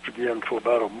laughed again for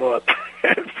about a month.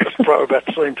 It's probably about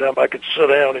the same time I could sit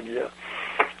down again.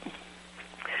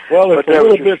 Well, but that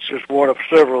was just one of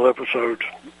several episodes.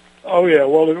 Oh yeah.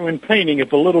 Well, when painting,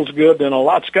 if a little's good, then a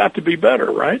lot's got to be better,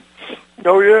 right?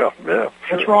 Oh yeah.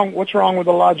 Sure. What's wrong with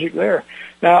the logic there?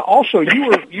 Now, also,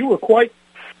 you were quite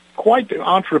the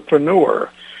entrepreneur,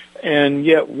 and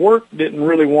yet work didn't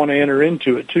really want to enter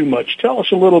into it too much. Tell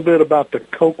us a little bit about the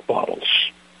Coke bottles.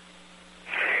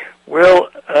 Well,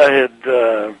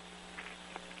 I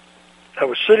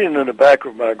was sitting in the back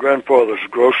of my grandfather's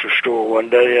grocery store one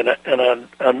day, and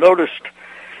I noticed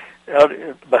out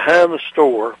behind the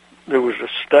store there was a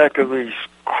stack of these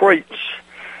crates,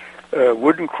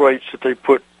 wooden crates that they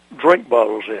put drink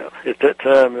bottles in. At that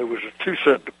time, it was a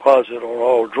 2-cent deposit on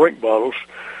all drink bottles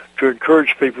to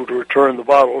encourage people to return the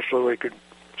bottles so they could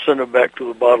send them back to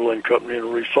the bottling company and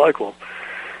recycle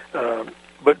them.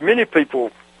 But many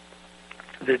people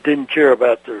that didn't care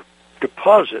about their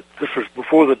deposit, this was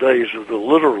before the days of the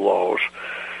litter laws,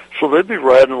 so they'd be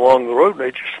riding along the road and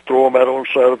they'd just throw them out on the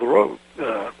side of the road.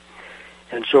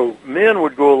 And so men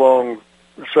would go along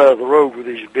the side of the road with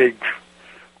these big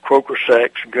croaker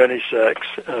sacks, gunny sacks,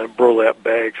 burlap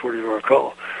bags, what do you want to call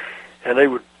them, and they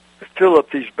would fill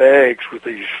up these bags with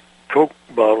these Coke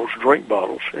bottles, drink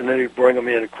bottles, and then they'd bring them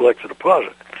in and collect the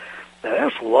deposit. Now,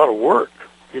 that's a lot of work,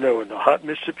 in the hot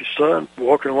Mississippi sun,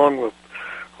 walking along the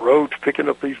roads, picking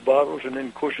up these bottles, and then,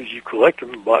 of course, as you collect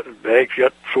them, the bags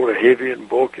got sort of heavy and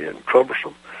bulky and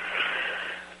cumbersome.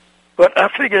 But I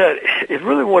figured out it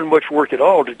really wasn't much work at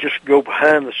all to just go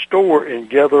behind the store and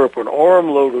gather up an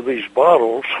armload of these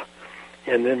bottles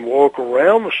and then walk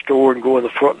around the store and go in the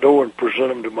front door and present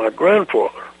them to my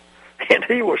grandfather. And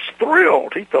he was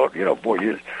thrilled. He thought, boy,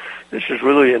 this is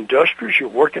really industrious. You're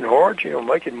working hard,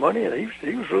 making money. And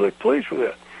he was really pleased with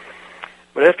that.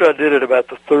 But after I did it about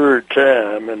the third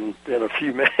time, and in a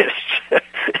few minutes,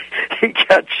 he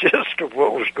got gist of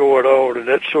what was going on, and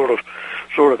that sort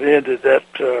of ended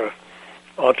that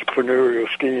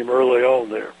entrepreneurial scheme early on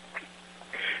there.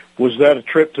 Was that a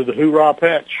trip to the Hoorah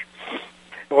Patch?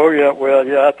 Oh, yeah. Well,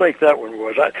 yeah, I think that one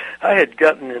was. I had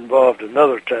gotten involved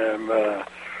another time.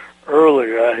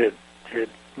 Earlier, I had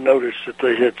noticed that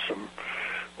they had some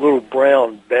little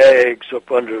brown bags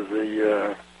up under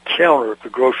the counter at the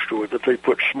grocery store that they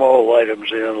put small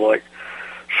items in, like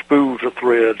spools of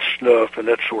thread, snuff, and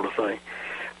that sort of thing.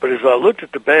 But as I looked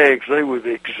at the bags, they were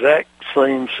the exact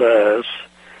same size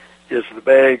as the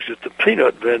bags that the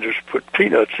peanut vendors put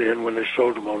peanuts in when they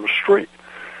sold them on the street.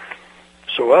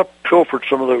 So I pilfered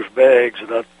some of those bags,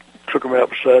 and I took them out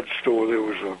beside the store. There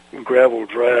was a gravel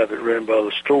drive that ran by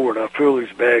the store, and I filled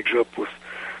these bags up with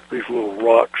these little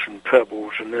rocks and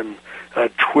pebbles, and then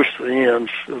I'd twist the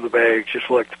ends of the bags just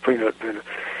like the peanut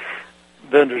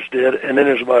vendors did. And then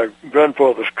as my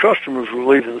grandfather's customers were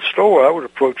leaving the store, I would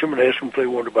approach them and ask them if they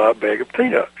wanted to buy a bag of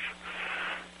peanuts.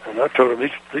 And I told them,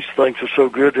 these things are so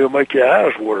good, they'll make your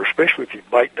eyes water, especially if you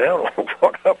bite down on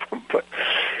one of them. But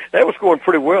that was going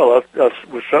pretty well. I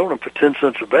was selling them for 10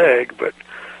 cents a bag, but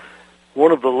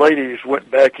one of the ladies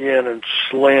went back in and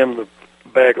slammed the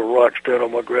bag of rocks down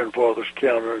on my grandfather's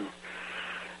counter and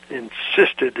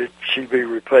insisted that she be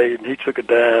repaid. And he took a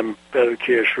dime out of the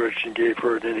cash register and gave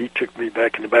her, and then he took me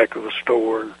back in the back of the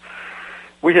store. And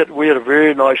we had a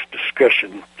very nice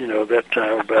discussion, that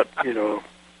time about,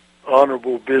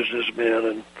 honorable businessmen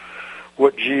and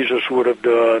what Jesus would have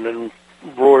done, and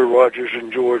Roy Rogers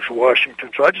and George Washington.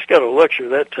 So I just got a lecture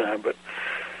that time, but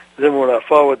then when I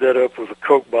followed that up with the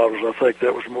Coke bottles, I think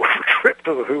that was more of a trip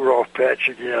to the Hoorah Patch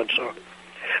again. So,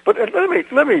 but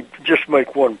let me just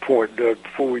make one point, Doug,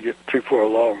 before we get too far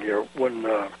along here. When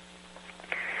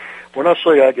I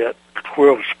say I got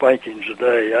 12 spankings a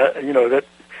day, that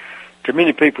to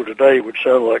many people today would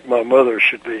sound like my mother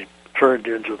should be turned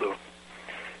into the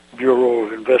Bureau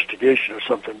of Investigation or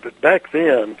something. But back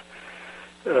then,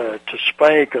 to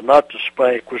spank or not to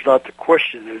spank was not the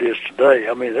question it is today.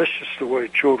 I mean, that's just the way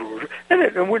children were.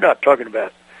 And we're not talking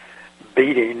about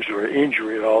beatings or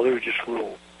injury at all. They were just a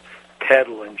little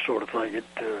paddling sort of thing. It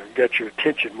got your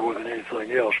attention more than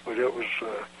anything else. But it was,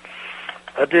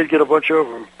 I did get a bunch of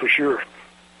them for sure.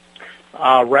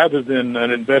 Rather than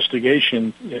an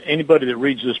investigation, anybody that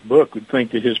reads this book would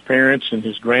think that his parents and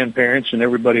his grandparents and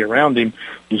everybody around him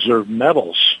deserved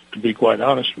medals, to be quite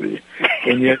honest with you.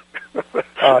 And yet,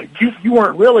 you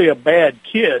weren't really a bad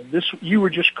kid. You were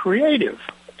just creative,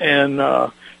 and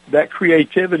that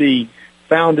creativity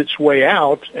found its way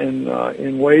out and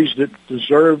in ways that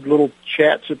deserved little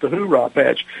chats at the Hoorah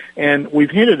Patch. And we've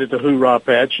hinted at the Hoorah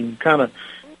Patch and kind of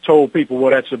told people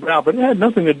what that's about, but it had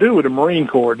nothing to do with the Marine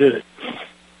Corps, did it?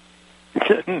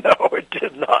 No, it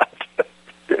did not.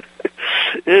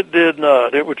 It did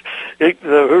not. The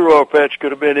Hoorah Patch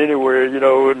could have been anywhere, in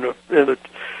the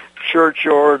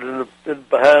churchyard, and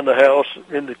behind the house,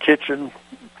 in the kitchen,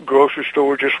 grocery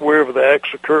store, just wherever the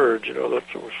acts occurred. That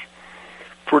was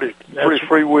pretty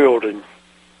free-wielding.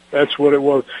 That's what it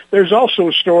was. There's also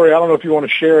a story, I don't know if you want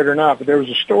to share it or not, but there was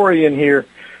a story in here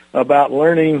about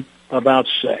learning about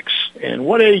sex. And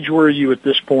what age were you at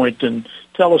this point? And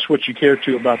tell us what you care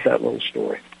to about that little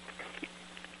story.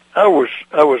 I was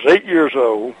 8 years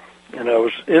old, and I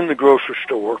was in the grocery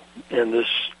store, and this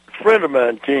friend of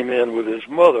mine came in with his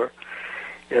mother,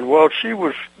 and while she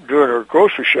was doing her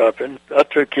grocery shopping, I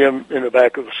took him in the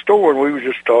back of the store, and we were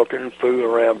just talking and fooling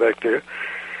around back there.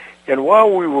 And while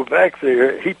we were back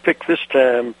there, he picked this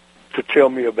time to tell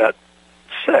me about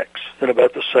sex and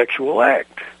about the sexual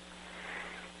act.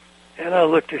 And I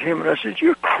looked at him and I said,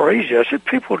 "You're crazy." I said,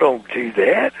 "People don't do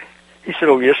that." He said,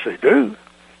 "Oh, yes, they do."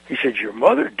 He said, "Your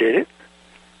mother did it."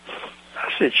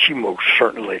 I said, "She most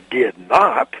certainly did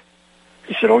not."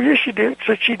 He said, "Oh, yes, she did." I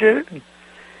said, "She did it."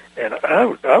 And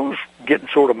I was getting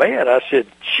sort of mad. I said,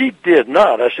 "She did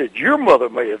not." I said, "Your mother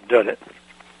may have done it."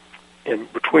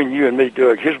 And between you and me,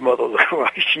 Doug, his mother looked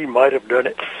like she might have done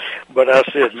it. But I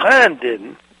said, "Mine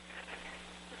didn't."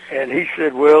 And he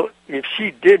said, "Well, if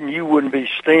she didn't, you wouldn't be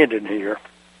standing here."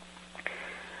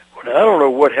 Well, I don't know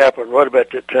what happened right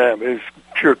about that time. It was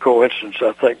pure coincidence,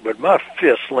 I think, but my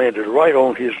fist landed right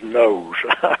on his nose.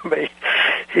 I mean,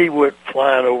 he went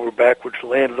flying over backwards,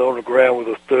 landed on the ground with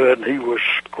a thud, and he was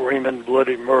screaming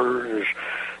bloody murder, and his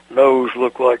nose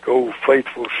looked like Old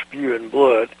Faithful spewing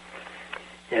blood.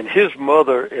 And his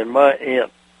mother and my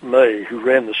Aunt May, who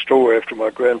ran the store after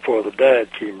my grandfather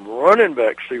died, came running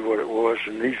back to see what it was,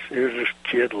 and here's this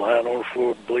kid lying on the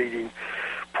floor bleeding,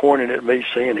 pointing at me,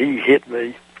 saying he hit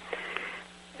me.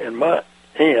 And my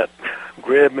aunt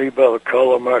grabbed me by the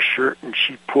collar of my shirt, and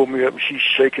she pulled me up, and she's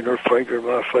shaking her finger in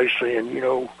my face, saying,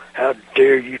 "How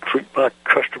dare you treat my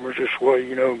customers this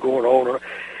way," going on.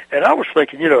 And I was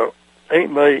thinking,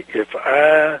 Aunt May, if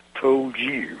I told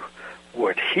you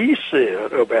what he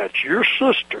said about your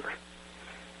sister,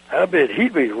 I bet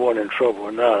he'd be the one in trouble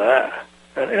and not I.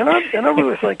 And I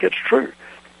really think it's true.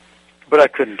 But I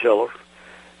couldn't tell her.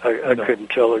 I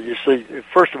couldn't tell her. You see,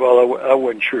 first of all, I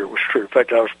wasn't sure it was true. In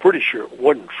fact, I was pretty sure it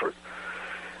wasn't true.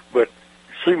 But,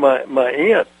 see, my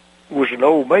aunt was an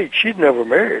old maid. She'd never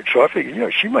married, so I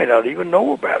figured, she may not even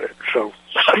know about it. So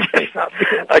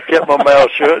I kept my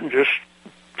mouth shut and just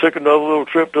took another little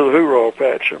trip to the hoorah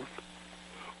patch.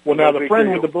 Well, now, the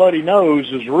friend with the bloody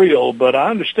nose is real, but I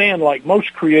understand, like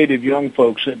most creative young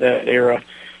folks in that era,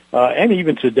 and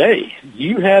even today,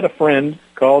 you had a friend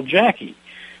called Jackie,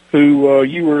 who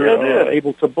you were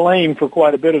able to blame for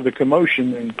quite a bit of the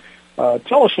commotion. And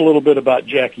tell us a little bit about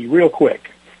Jackie, real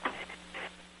quick.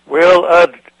 Well,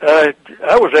 I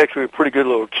was actually a pretty good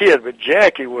little kid, but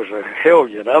Jackie was a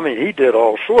hellion. I mean, he did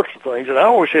all sorts of things, and I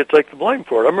always had to take the blame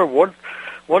for it. I remember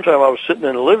one time I was sitting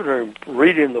in the living room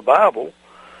reading the Bible.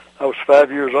 I was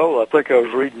 5 years old. I think I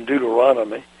was reading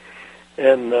Deuteronomy,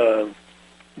 and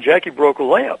Jackie broke a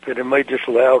lamp, and it made this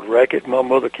loud racket. My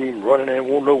mother came running in and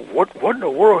wanted to know what in the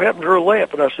world happened to her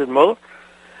lamp. And I said, "Mother,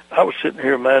 I was sitting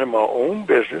here minding my own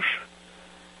business,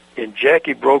 and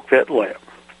Jackie broke that lamp."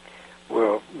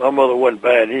 Well, my mother wasn't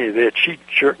buying any of that. She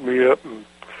jerked me up and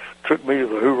took me to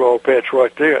the hoorah patch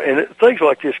right there. And things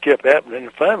like this kept happening.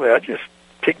 And finally, I just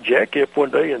picked Jackie up one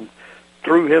day and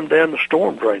threw him down the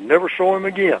storm drain. Never saw him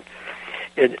again.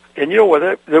 And you know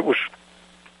what? That was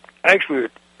actually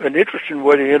an interesting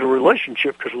way to end a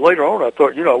relationship, because later on I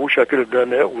thought, I wish I could have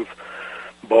done that with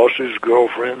bosses,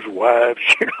 girlfriends, wives,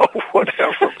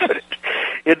 whatever. But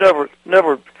it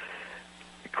never. Of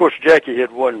course, Jackie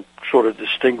had one sort of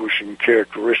distinguishing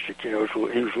characteristic. He was a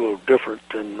little different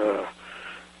than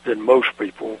most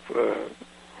people.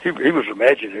 He was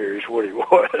imaginary, is what he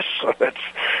was. So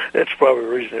that's probably the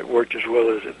reason it worked as well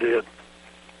as it did.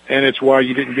 And it's why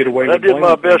you didn't get away with it. I did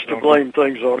my best to blame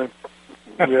things on him.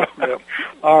 Yeah.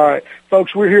 All right.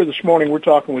 Folks, we're here this morning. We're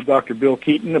talking with Dr. Bill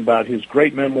Keeton about his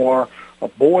great memoir, A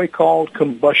Boy Called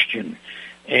Combustion.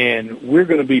 And we're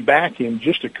going to be back in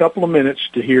just a couple of minutes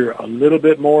to hear a little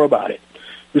bit more about it.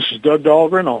 This is Doug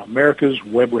Dahlgren on America's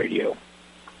Web Radio.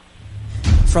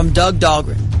 From Doug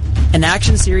Dahlgren, an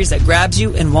action series that grabs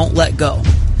you and won't let go.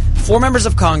 4 members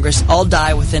of Congress all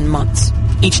die within months.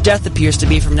 Each death appears to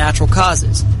be from natural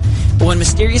causes. But when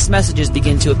mysterious messages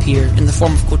begin to appear in the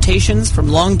form of quotations from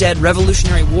long-dead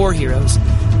Revolutionary War heroes,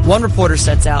 one reporter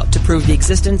sets out to prove the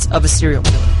existence of a serial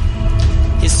killer.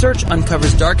 His search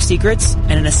uncovers dark secrets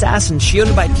and an assassin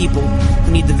shielded by people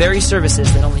who need the very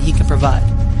services that only he can provide.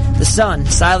 The Sun,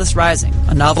 Silas Rising,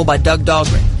 a novel by Doug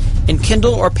Dahlgren, in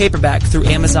Kindle or paperback through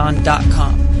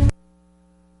Amazon.com.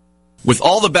 With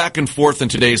all the back and forth in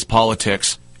today's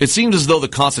politics, it seems as though the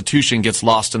Constitution gets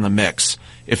lost in the mix.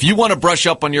 If you want to brush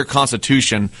up on your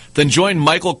Constitution, then join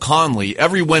Michael Conley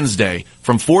every Wednesday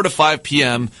from 4 to 5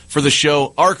 p.m. for the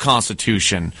show Our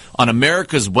Constitution on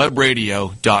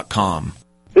AmericasWebRadio.com.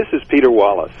 This is Peter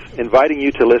Wallace, inviting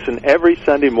you to listen every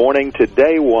Sunday morning to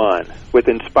Day One with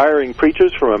inspiring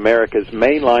preachers from America's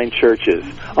mainline churches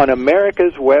on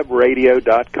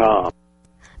americaswebradio.com.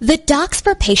 The Docs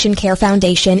for Patient Care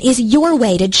Foundation is your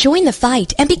way to join the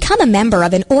fight and become a member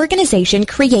of an organization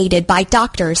created by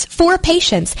doctors for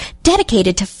patients,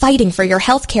 dedicated to fighting for your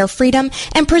healthcare freedom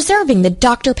and preserving the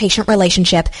doctor-patient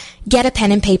relationship. Get a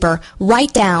pen and paper.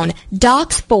 Write down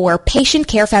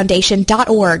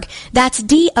docs4patientcarefoundation.org. That's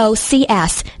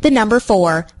DOCS, the number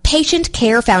 4,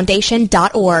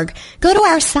 patientcarefoundation.org. Go to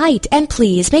our site and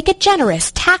please make a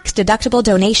generous tax-deductible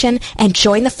donation and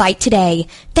join the fight today.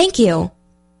 Thank you.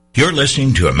 You're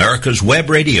listening to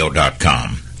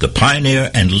americaswebradio.com, the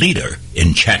pioneer and leader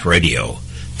in chat radio.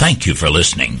 Thank you for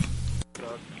listening.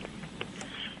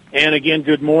 And again,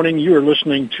 good morning. You are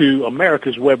listening to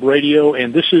America's Web Radio,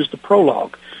 and this is the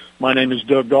Prologue. My name is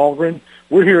Doug Dahlgren.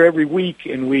 We're here every week,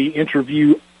 and we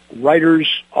interview writers,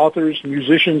 authors,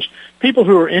 musicians, people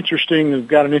who are interesting, who've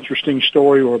got an interesting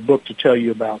story or a book to tell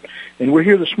you about. And we're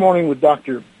here this morning with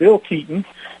Dr. Bill Keeton.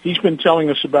 He's been telling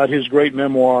us about his great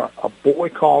memoir, A Boy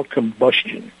Called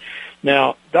Combustion.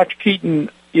 Now, Dr. Keeton,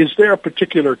 is there a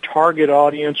particular target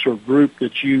audience or group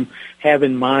that you have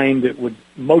in mind that would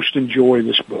most enjoy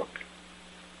this book?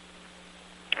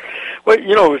 Well, it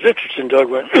was interesting, Doug,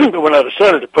 when I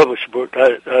decided to publish a book,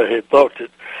 I had thought that,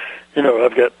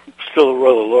 I've got still a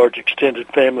rather large extended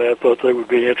family. I thought they would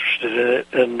be interested in it,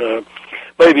 and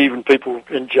maybe even people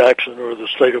in Jackson or the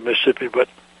state of Mississippi. But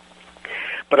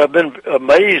I've been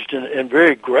amazed and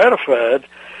very gratified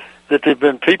that there have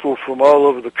been people from all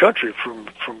over the country, from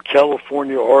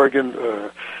California, Oregon,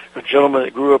 a gentleman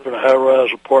that grew up in a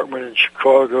high-rise apartment in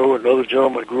Chicago, another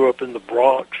gentleman that grew up in the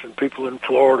Bronx, and people in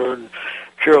Florida and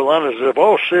Carolinas that have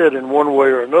all said in one way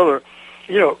or another,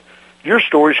 your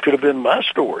stories could have been my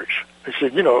stories. They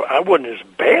said, I wasn't as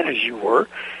bad as you were,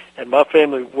 and my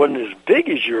family wasn't as big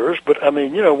as yours, but,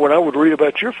 when I would read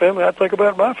about your family, I'd think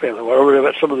about my family. When I read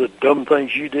about some of the dumb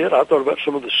things you did, I thought about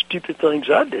some of the stupid things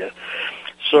I did.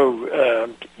 So,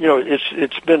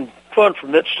 it's been fun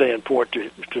from that standpoint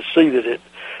to see that it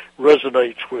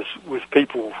resonates with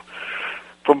people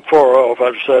from far off. I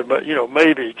decided, but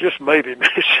maybe, just maybe,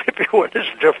 Mississippi wasn't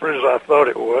as different as I thought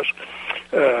it was.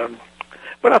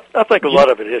 But I think a lot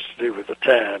of it has to do with the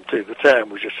time, too. The time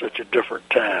was just such a different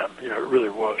time. It really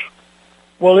was.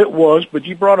 Well, it was, but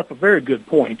you brought up a very good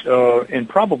point, and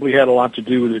probably had a lot to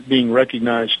do with it being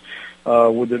recognized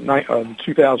with the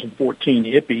 2014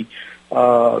 IPPY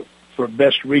for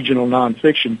Best Regional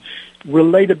Nonfiction.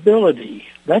 Relatability.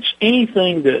 That's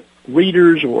anything that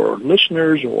readers or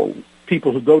listeners or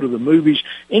people who go to the movies,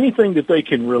 anything that they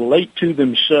can relate to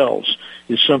themselves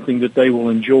is something that they will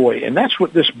enjoy. And that's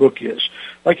what this book is.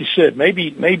 Like you said,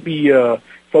 maybe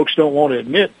folks don't want to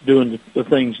admit doing the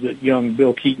things that young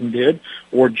Bill Keeton did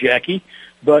or Jackie,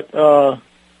 but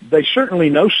they certainly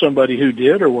know somebody who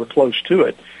did or were close to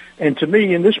it. And to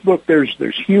me, in this book, there's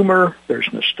humor,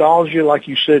 there's nostalgia, like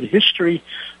you said, history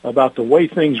about the way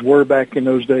things were back in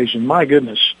those days. And my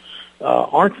goodness,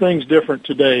 aren't things different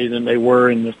today than they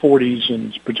were in the 40s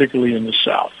and particularly in the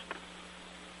South?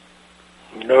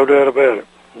 No doubt about it.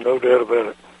 No doubt about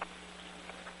it.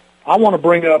 I want to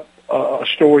bring up a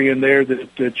story in there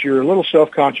that you're a little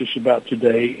self-conscious about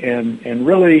today, and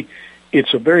really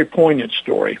it's a very poignant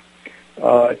story.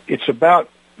 It's about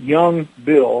young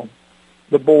Bill,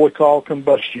 the boy called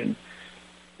Combustion,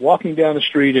 walking down the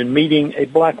street and meeting a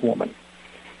black woman.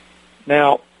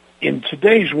 Now, in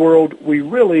today's world, we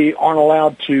really aren't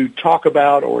allowed to talk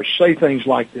about or say things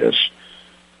like this,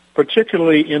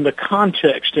 particularly in the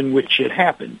context in which it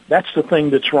happened. That's the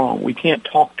thing that's wrong. We can't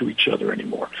talk to each other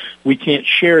anymore. We can't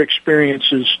share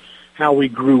experiences, how we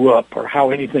grew up or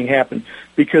how anything happened,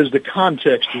 because the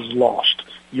context is lost.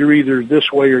 You're either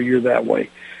this way or you're that way.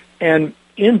 And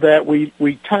in that, we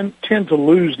tend to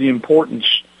lose the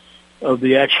importance of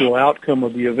the actual outcome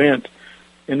of the event,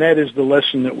 and that is the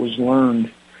lesson that was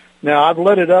learned. Now, I've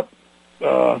led it up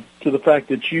to the fact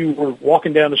that you were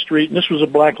walking down the street, and this was a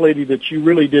black lady that you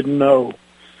really didn't know,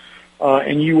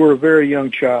 and you were a very young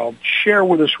child. Share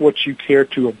with us what you care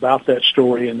to about that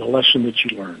story and the lesson that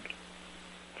you learned.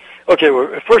 Okay,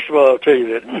 well, first of all, I'll tell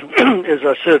you that, as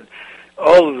I said,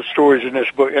 all of the stories in this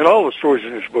book, and all the stories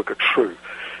in this book are true.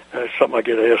 It's something I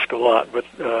get asked a lot, but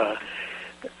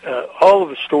all of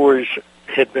the stories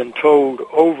had been told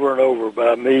over and over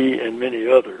by me and many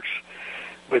others.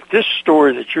 But this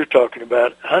story that you're talking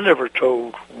about, I never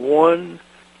told one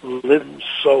living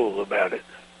soul about it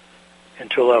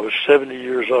until I was 70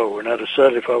 years old, and I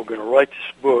decided if I was going to write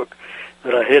this book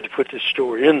that I had to put this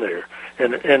story in there.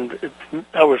 And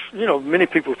I was, many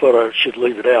people thought I should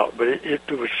leave it out, but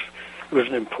it was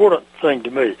an important thing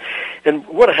to me. And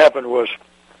what happened was,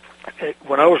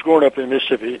 when I was growing up in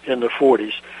Mississippi in the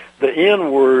 40s, the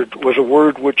N word was a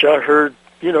word which I heard,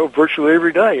 virtually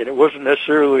every day, and it wasn't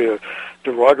necessarily a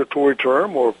derogatory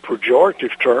term or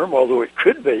pejorative term, although it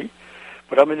could be.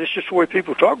 But I mean, it's just the way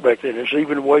people talked back then. It's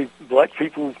even the way black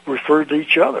people referred to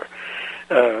each other.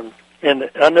 And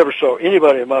I never saw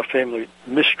anybody in my family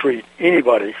mistreat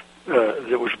anybody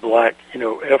that was black,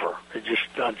 ever. I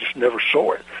just never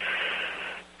saw it.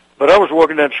 But I was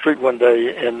walking down the street one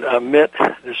day, and I met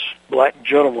this black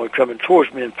gentleman coming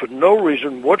towards me, and for no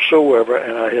reason whatsoever,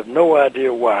 and I have no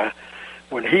idea why,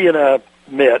 when he and I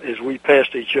met, as we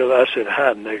passed each other, I said,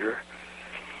 "Hi, nigger."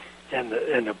 And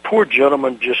the poor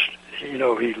gentleman just,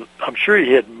 I'm sure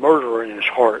he had murder in his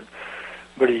heart,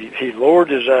 but he lowered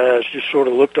his eyes, just sort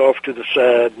of looked off to the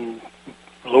side and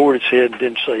lowered his head and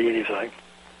didn't say anything.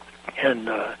 And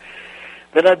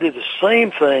then I did the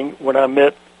same thing when I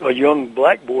met a young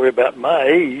black boy about my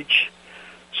age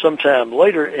sometime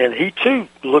later, and he too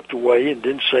looked away and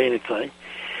didn't say anything.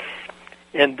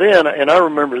 And then, and I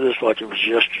remember this like it was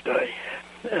yesterday,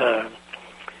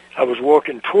 I was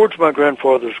walking towards my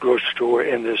grandfather's grocery store,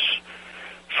 and this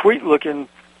sweet-looking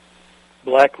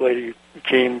black lady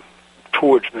came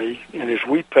towards me, and as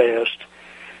we passed,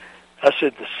 I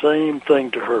said the same thing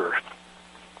to her.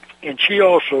 And she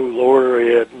also lowered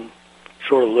her head and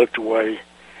sort of looked away,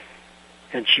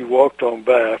 and she walked on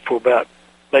by for about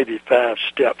maybe 5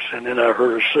 steps, and then I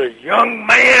heard her say, "Young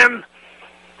man!"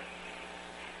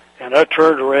 And I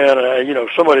turned around, and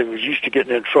somebody was used to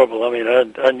getting in trouble. I mean,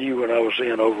 I knew when I was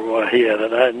in over my head,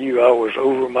 and I knew I was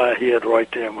over my head right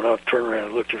then when I turned around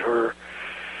and looked at her.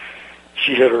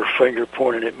 She had her finger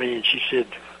pointing at me, and she said,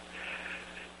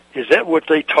 "Is that what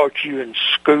they taught you in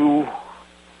school?"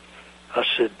 I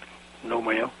said, "No,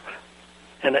 ma'am."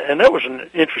 And that was an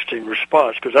interesting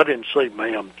response, because I didn't say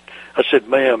ma'am. I said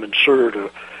ma'am and sir to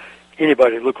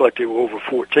anybody that looked like they were over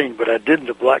 14, but I didn't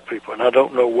to black people, and I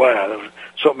don't know why. That was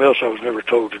something else I was never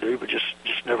told to do, but just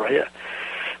never had.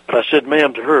 But I said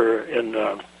ma'am to her,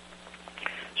 and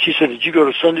she said, "Did you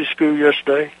go to Sunday school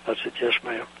yesterday?" I said, "Yes,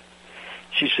 ma'am."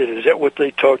 She said, "Is that what they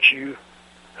taught you?"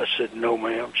 I said, "No,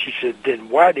 ma'am." She said, "Then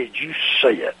why did you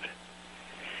say it?"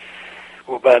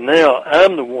 Well, by now,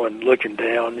 I'm the one looking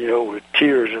down, with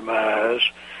tears in my eyes,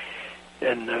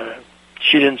 and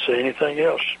she didn't say anything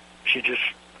else. She just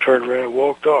turned around and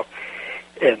walked off,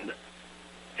 and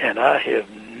I have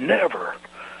never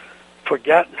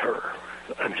forgotten her.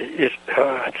 I mean,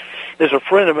 as a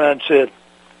friend of mine said,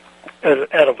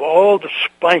 out of all the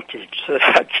spankings that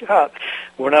I got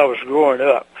when I was growing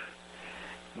up,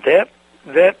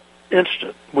 that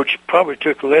instant, which probably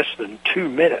took less than 2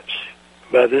 minutes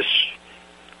by this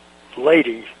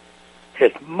lady,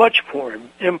 had much more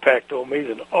impact on me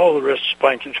than all the rest of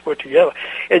spankings put together.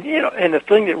 And, and the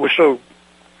thing that was so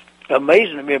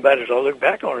amazing to me about it as I look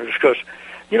back on it is because,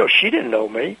 she didn't know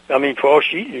me. I mean, for all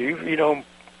she knew,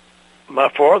 my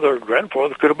father or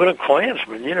grandfather could have been a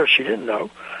Klansman. She didn't know.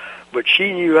 But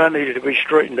she knew I needed to be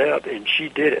straightened out, and she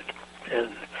did it.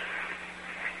 And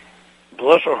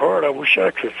bless her heart, I wish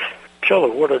I could tell her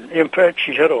what an impact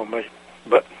she had on me.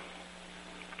 But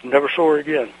never saw her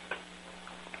again.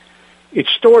 It's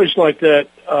stories like that,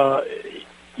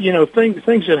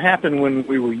 things that happened when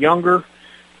we were younger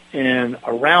and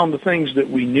around the things that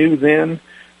we knew then,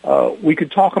 we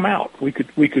could talk them out. We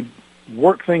could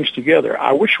work things together.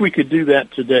 I wish we could do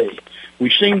that today. We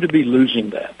seem to be losing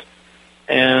that.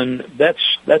 And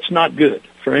that's not good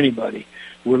for anybody.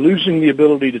 We're losing the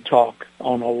ability to talk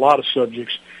on a lot of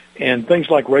subjects, and things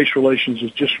like race relations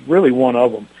is just really one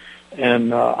of them.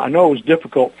 And I know it was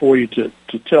difficult for you to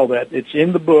tell that. It's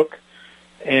in the book,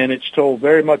 and it's told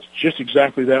very much just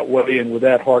exactly that way and with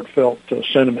that heartfelt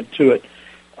sentiment to it.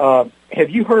 Have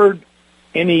you heard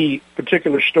any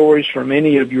particular stories from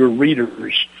any of your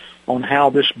readers on how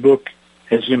this book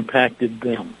has impacted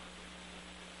them?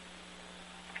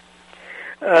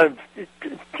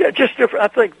 Just different. I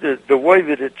think the way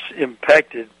that it's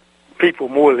impacted people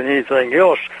more than anything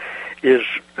else is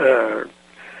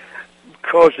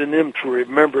causing them to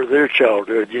remember their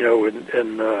childhood,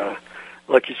 and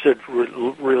like you said,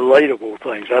 relatable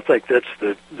things. I think that's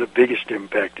the biggest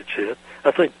impact it's had.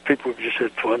 I think people have just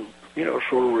had fun,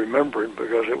 sort of remembering,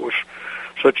 because it was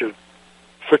such a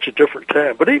different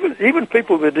time. But even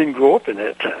people that didn't grow up in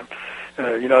that time,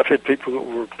 I've had people that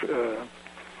were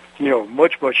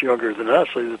much younger than I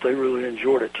say that they really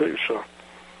enjoyed it too. So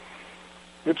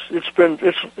it's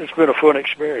been a fun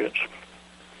experience.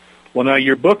 Well, now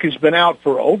your book has been out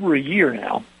for over a year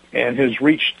now and has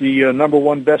reached the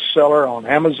 #1 bestseller on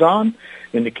Amazon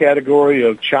in the category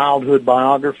of childhood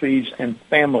biographies and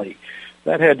family.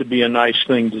 That had to be a nice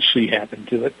thing to see happen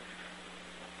to it.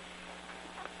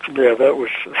 Yeah, that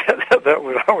was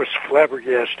I was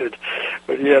flabbergasted,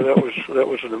 but yeah, that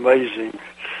was an amazing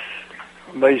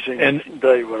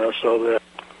day when I saw that.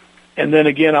 And then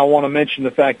again, I want to mention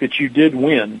the fact that you did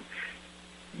win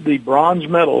the bronze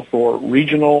medal for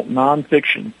regional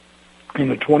nonfiction in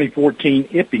the 2014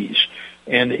 IPPES.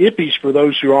 And the IPPES, for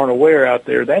those who aren't aware out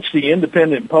there, that's the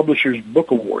Independent Publishers Book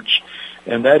Awards.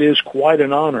 And that is quite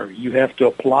an honor. You have to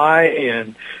apply,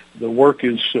 and the work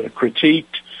is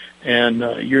critiqued, and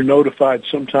you're notified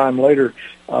sometime later.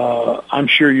 I'm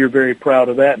sure you're very proud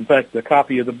of that. In fact, the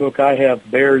copy of the book I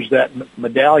have bears that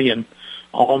medallion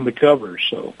on the cover.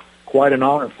 So quite an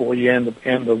honor for you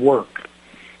and the work.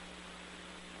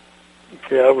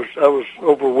 Yeah, I was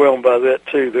overwhelmed by that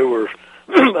too. There were,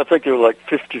 I think there were like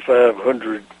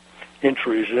 5,500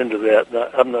 entries into that. And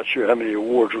I'm not sure how many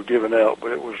awards were given out,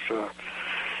 but it was,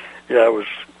 I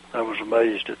was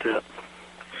amazed at that.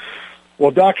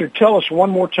 Well, Doctor, tell us one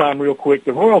more time real quick.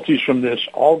 The royalties from this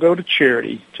all go to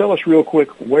charity. Tell us real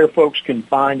quick where folks can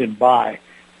find and buy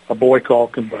A Boy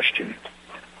Called Combustion.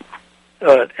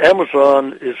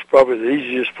 Amazon is probably the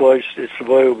easiest place. It's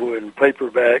available in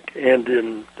paperback and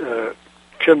in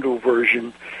Kindle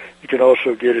version. You can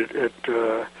also get it at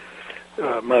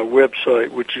my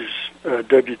website, which is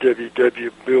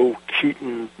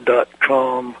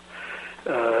www.billkeeton.com,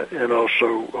 and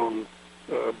also on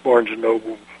Barnes &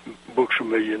 Noble, Books A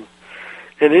Million.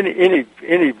 And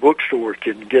any bookstore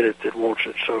can get it that wants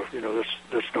it, so,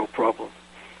 that's no problem.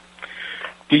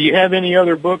 Do you have any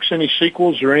other books, any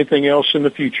sequels, or anything else in the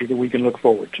future that we can look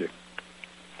forward to?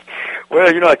 Well,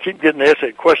 I keep getting asked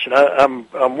that question.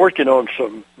 I'm working on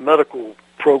some medical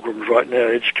programs right now,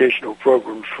 educational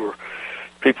programs for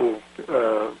people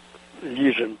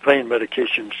using pain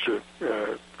medications to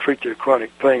treat their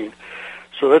chronic pain.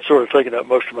 So that's sort of taking up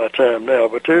most of my time now.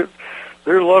 But there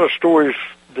are a lot of stories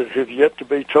that have yet to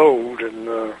be told, and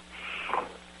of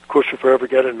course, if I ever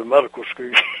got into medical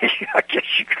school, I guess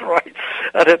you could write.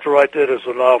 I'd have to write that as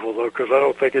a novel, though, because I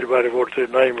don't think anybody wants their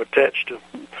name attached to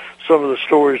some of the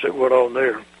stories that went on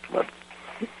there. But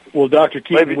well, Dr.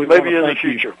 Keeton, maybe in the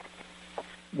future.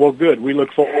 Well, good. We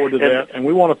look forward to that, and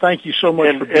we want to thank you so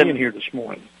much for being here this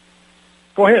morning.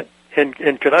 Go ahead. And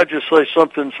can I just say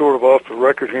something sort of off the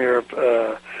record here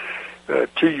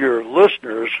to your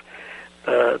listeners?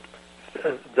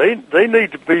 They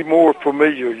need to be more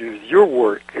familiar with your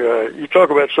work. You talk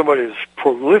about somebody that's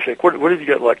prolific. What have you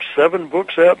got, like 7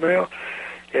 books out now?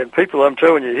 And people, I'm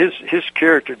telling you, his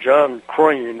character, John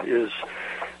Crane,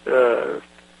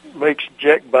 makes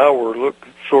Jack Bauer look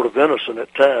sort of innocent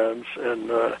at times,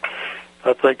 and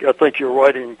I think your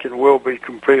writing can well be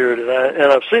compared,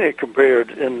 and I've seen it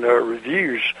compared in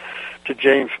reviews to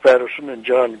James Patterson and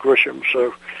John Grisham.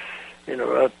 So,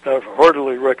 I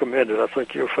heartily recommend it. I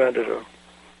think you'll find it a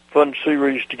fun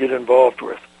series to get involved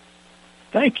with.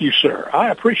 Thank you, sir. I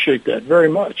appreciate that very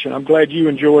much, and I'm glad you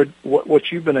enjoyed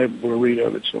what you've been able to read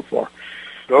of it so far.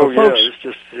 Oh, well,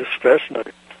 folks, it's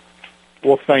fascinating.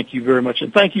 Well, thank you very much,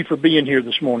 and thank you for being here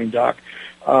this morning, Doc.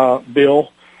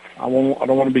 Bill, I don't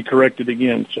want to be corrected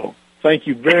again, so thank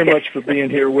you very much for being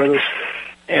here with us.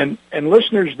 And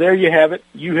listeners, there you have it.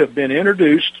 You have been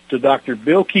introduced to Dr.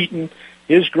 Bill Keeton,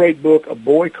 his great book, A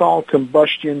Boy Called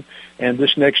Combustion, and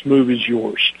this next move is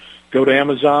yours. Go to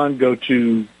Amazon, go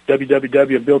to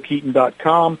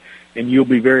www.billkeeton.com, and you'll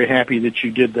be very happy that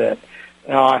you did that.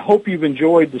 Now, I hope you've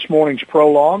enjoyed this morning's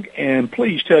prologue, and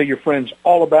please tell your friends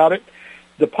all about it.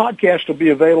 The podcast will be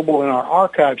available in our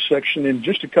archive section in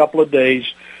just a couple of days,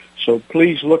 so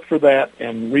please look for that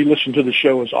and re-listen to the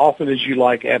show as often as you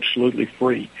like, absolutely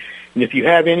free. And if you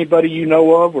have anybody you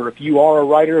know of, or if you are a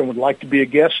writer and would like to be a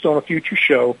guest on a future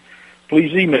show,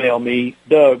 please email me,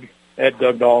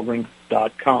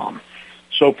 Doug@DougDahlgren.com.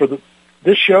 So for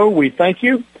this show, we thank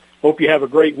you. Hope you have a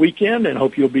great weekend, and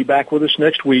hope you'll be back with us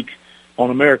next week on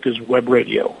America's Web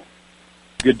Radio.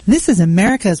 Good. This is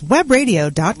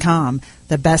America'sWebRadio.com,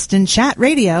 the best in chat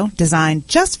radio designed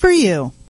just for you.